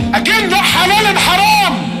 again, not halal and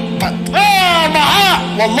haram, but my heart,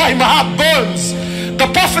 wallahi, my heart burns. The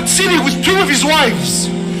Prophet sitting with two of his wives.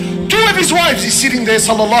 He's sitting there,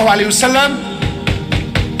 sallallahu alayhi wasallam.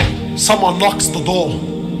 Someone knocks the door.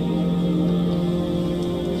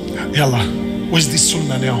 Yalla, where's this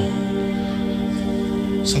sunnah now?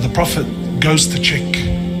 So the Prophet goes to check.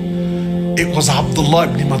 It was Abdullah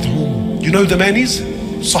ibn Madhum. You know the man is?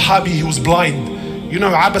 Sahabi, he was blind. You know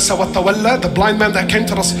Abasa wa Tawalla, the blind man that came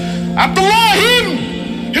to us. Abdullah, him!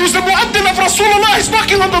 He was the mu'addin of Rasulullah. He's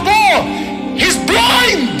knocking on the door. He's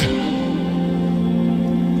blind.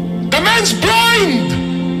 The man's blind.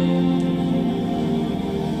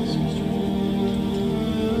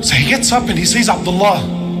 So he gets up and he sees Abdullah.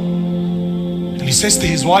 And he says to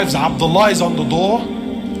his wives, Abdullah is on the door.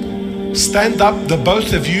 Stand up, the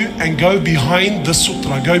both of you, and go behind the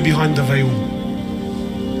sutra, go behind the veil.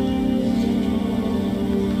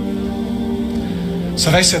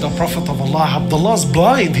 So they said, O Prophet of Allah, Abdullah's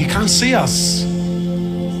blind, he can't see us.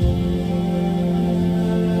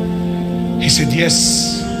 He said,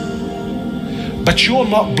 yes, but you're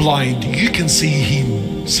not blind, you can see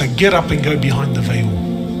him. So get up and go behind the veil.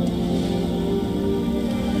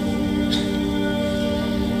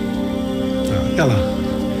 Yalla.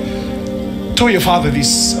 Tell your father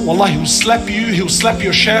this. Wallah, he'll slap you, he'll slap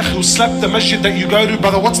your sheikh, he'll slap the masjid that you go to.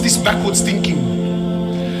 Brother, what's this backwards thinking?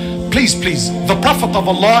 Please, the Prophet of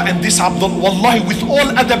Allah and this Abdullah, wallahi, with all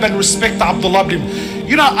adab and respect to Abdullah ibn,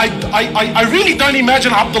 you know, I really don't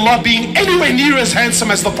imagine Abdullah being anywhere near as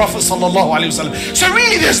handsome as the Prophet sallallahu alaihi wasallam. So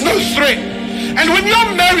really there's no threat. And when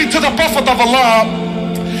you're married to the Prophet of Allah,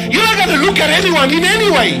 you're not going to look at anyone in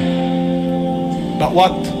any way. But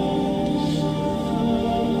what?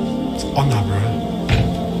 honor, bro.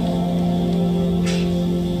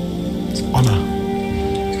 It's honor.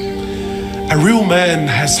 A real man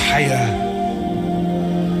has haya.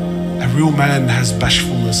 A real man has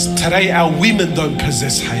bashfulness. Today our women don't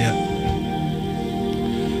possess haya.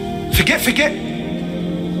 Forget.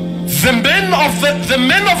 The men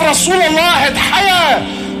of Rasulullah had haya.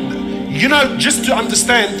 You know, just to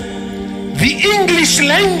understand, the English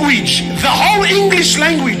language, the whole English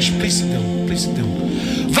language, please sit down.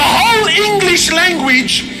 The whole English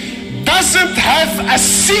language doesn't have a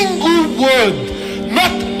single word,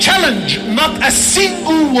 not challenge, not a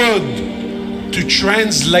single word to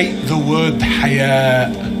translate the word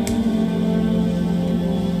haya.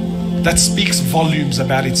 That speaks volumes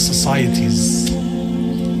about its societies.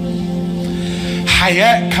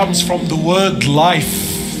 Haya comes from the word life.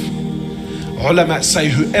 Ulama say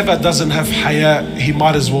whoever doesn't have haya, he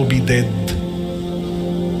might as well be dead.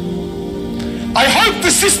 I hope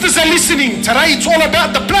the sisters are listening. Today it's all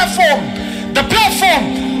about the platform. The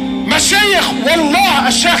platform. Mashayikh, wallah,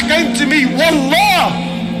 a sheikh came to me. Wallah,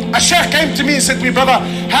 a sheikh came to me and said to me, brother,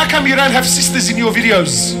 how come you don't have sisters in your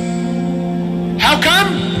videos? How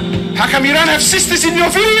come? How come you don't have sisters in your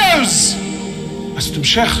videos? I said to him,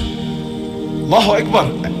 Sheikh, Allahu Akbar,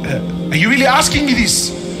 are you really asking me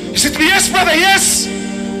this? He said to me, yes, brother, yes.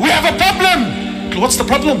 We have a problem. What's the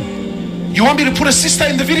problem? You want me to put a sister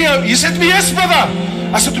in the video? He said to me, yes, brother.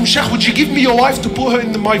 I said to him, Sheikh, would you give me your wife to put her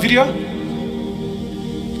in my video?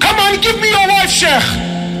 Come on, give me your wife, Sheikh.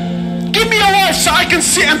 Give me your wife so I can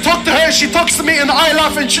sit and talk to her. She talks to me and I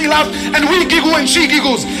laugh and she laughs and we giggle and she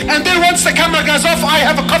giggles. And then once the camera goes off, I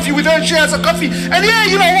have a coffee with her and she has a coffee. And yeah,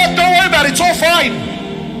 you know what? Don't worry about it. It's all fine.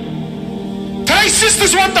 Today,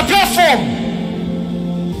 sisters want the platform.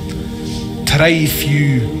 Today, if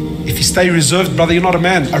you stay reserved, brother, you're not a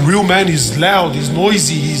man. A real man is loud, he's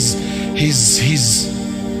noisy, he's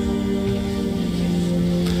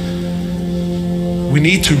we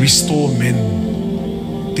need to restore men.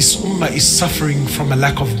 This ummah is suffering from a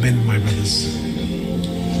lack of men, my brothers.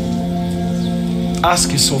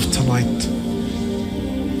 Ask yourself tonight,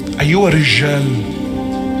 are you a rijal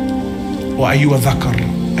or are you a dhakar?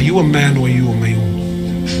 Are you a man or are you a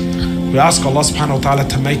mayun? We ask Allah subhanahu wa ta'ala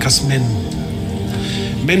to make us men.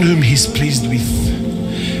 Men whom He's pleased with.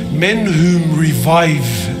 Men whom revive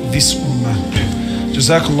this ummah.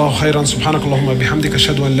 Jazakallahu khairan. Subhanakallahumma bihamdika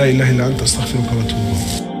ashhadu an la ilaha illa anta astaghfiruka wa atubu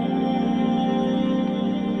ilayk.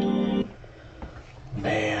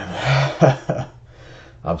 Man,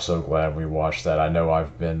 I'm so glad we watched that. I know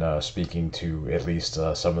I've been speaking to at least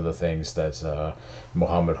some of the things that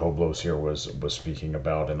Mohamed Hoblos here was speaking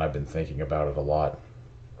about, and I've been thinking about it a lot.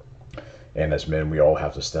 And as men, we all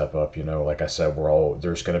have to step up, you know, like I said,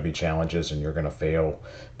 there's going to be challenges and you're going to fail,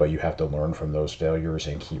 but you have to learn from those failures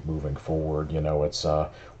and keep moving forward. You know, it's,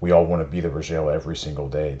 we all want to be the Rijal every single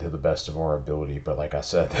day to the best of our ability. But like I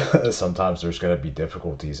said, sometimes there's going to be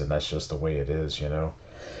difficulties and that's just the way it is, you know.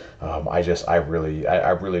 I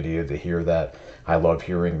really needed to hear that. I love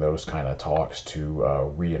hearing those kind of talks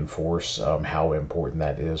to reinforce how important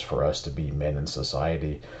that is for us to be men in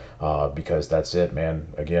society, because that's it, man.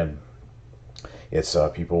 Again, it's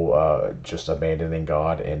people just abandoning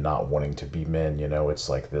God and not wanting to be men. You know, it's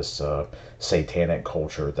like this satanic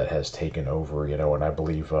culture that has taken over, you know, and I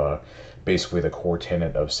believe basically the core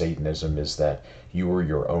tenet of Satanism is that you are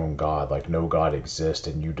your own God, like no God exists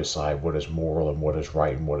and you decide what is moral and what is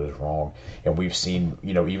right and what is wrong. And we've seen,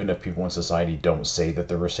 you know, even if people in society don't say that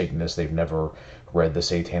they're a Satanist, they've never read the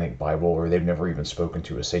Satanic Bible or they've never even spoken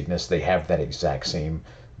to a Satanist, they have that exact same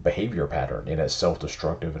behavior pattern, and it's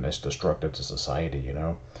self-destructive and it's destructive to society, you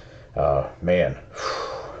know. Man,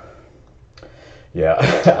 yeah,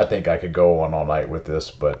 I think I could go on all night with this,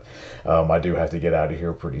 but I do have to get out of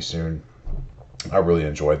here pretty soon. I really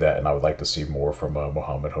enjoyed that, and I would like to see more from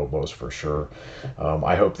Mohamed Hoblos for sure.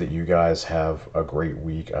 I hope that you guys have a great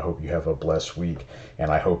week. I hope you have a blessed week, and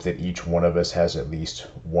I hope that each one of us has at least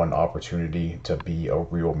one opportunity to be a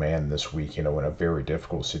real man this week, you know, in a very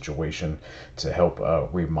difficult situation, to help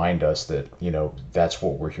remind us that, you know, that's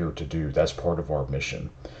what we're here to do. That's part of our mission.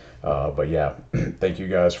 But yeah, thank you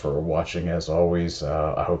guys for watching as always.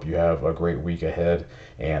 I hope you have a great week ahead,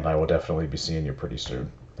 and I will definitely be seeing you pretty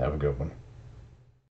soon. Have a good one.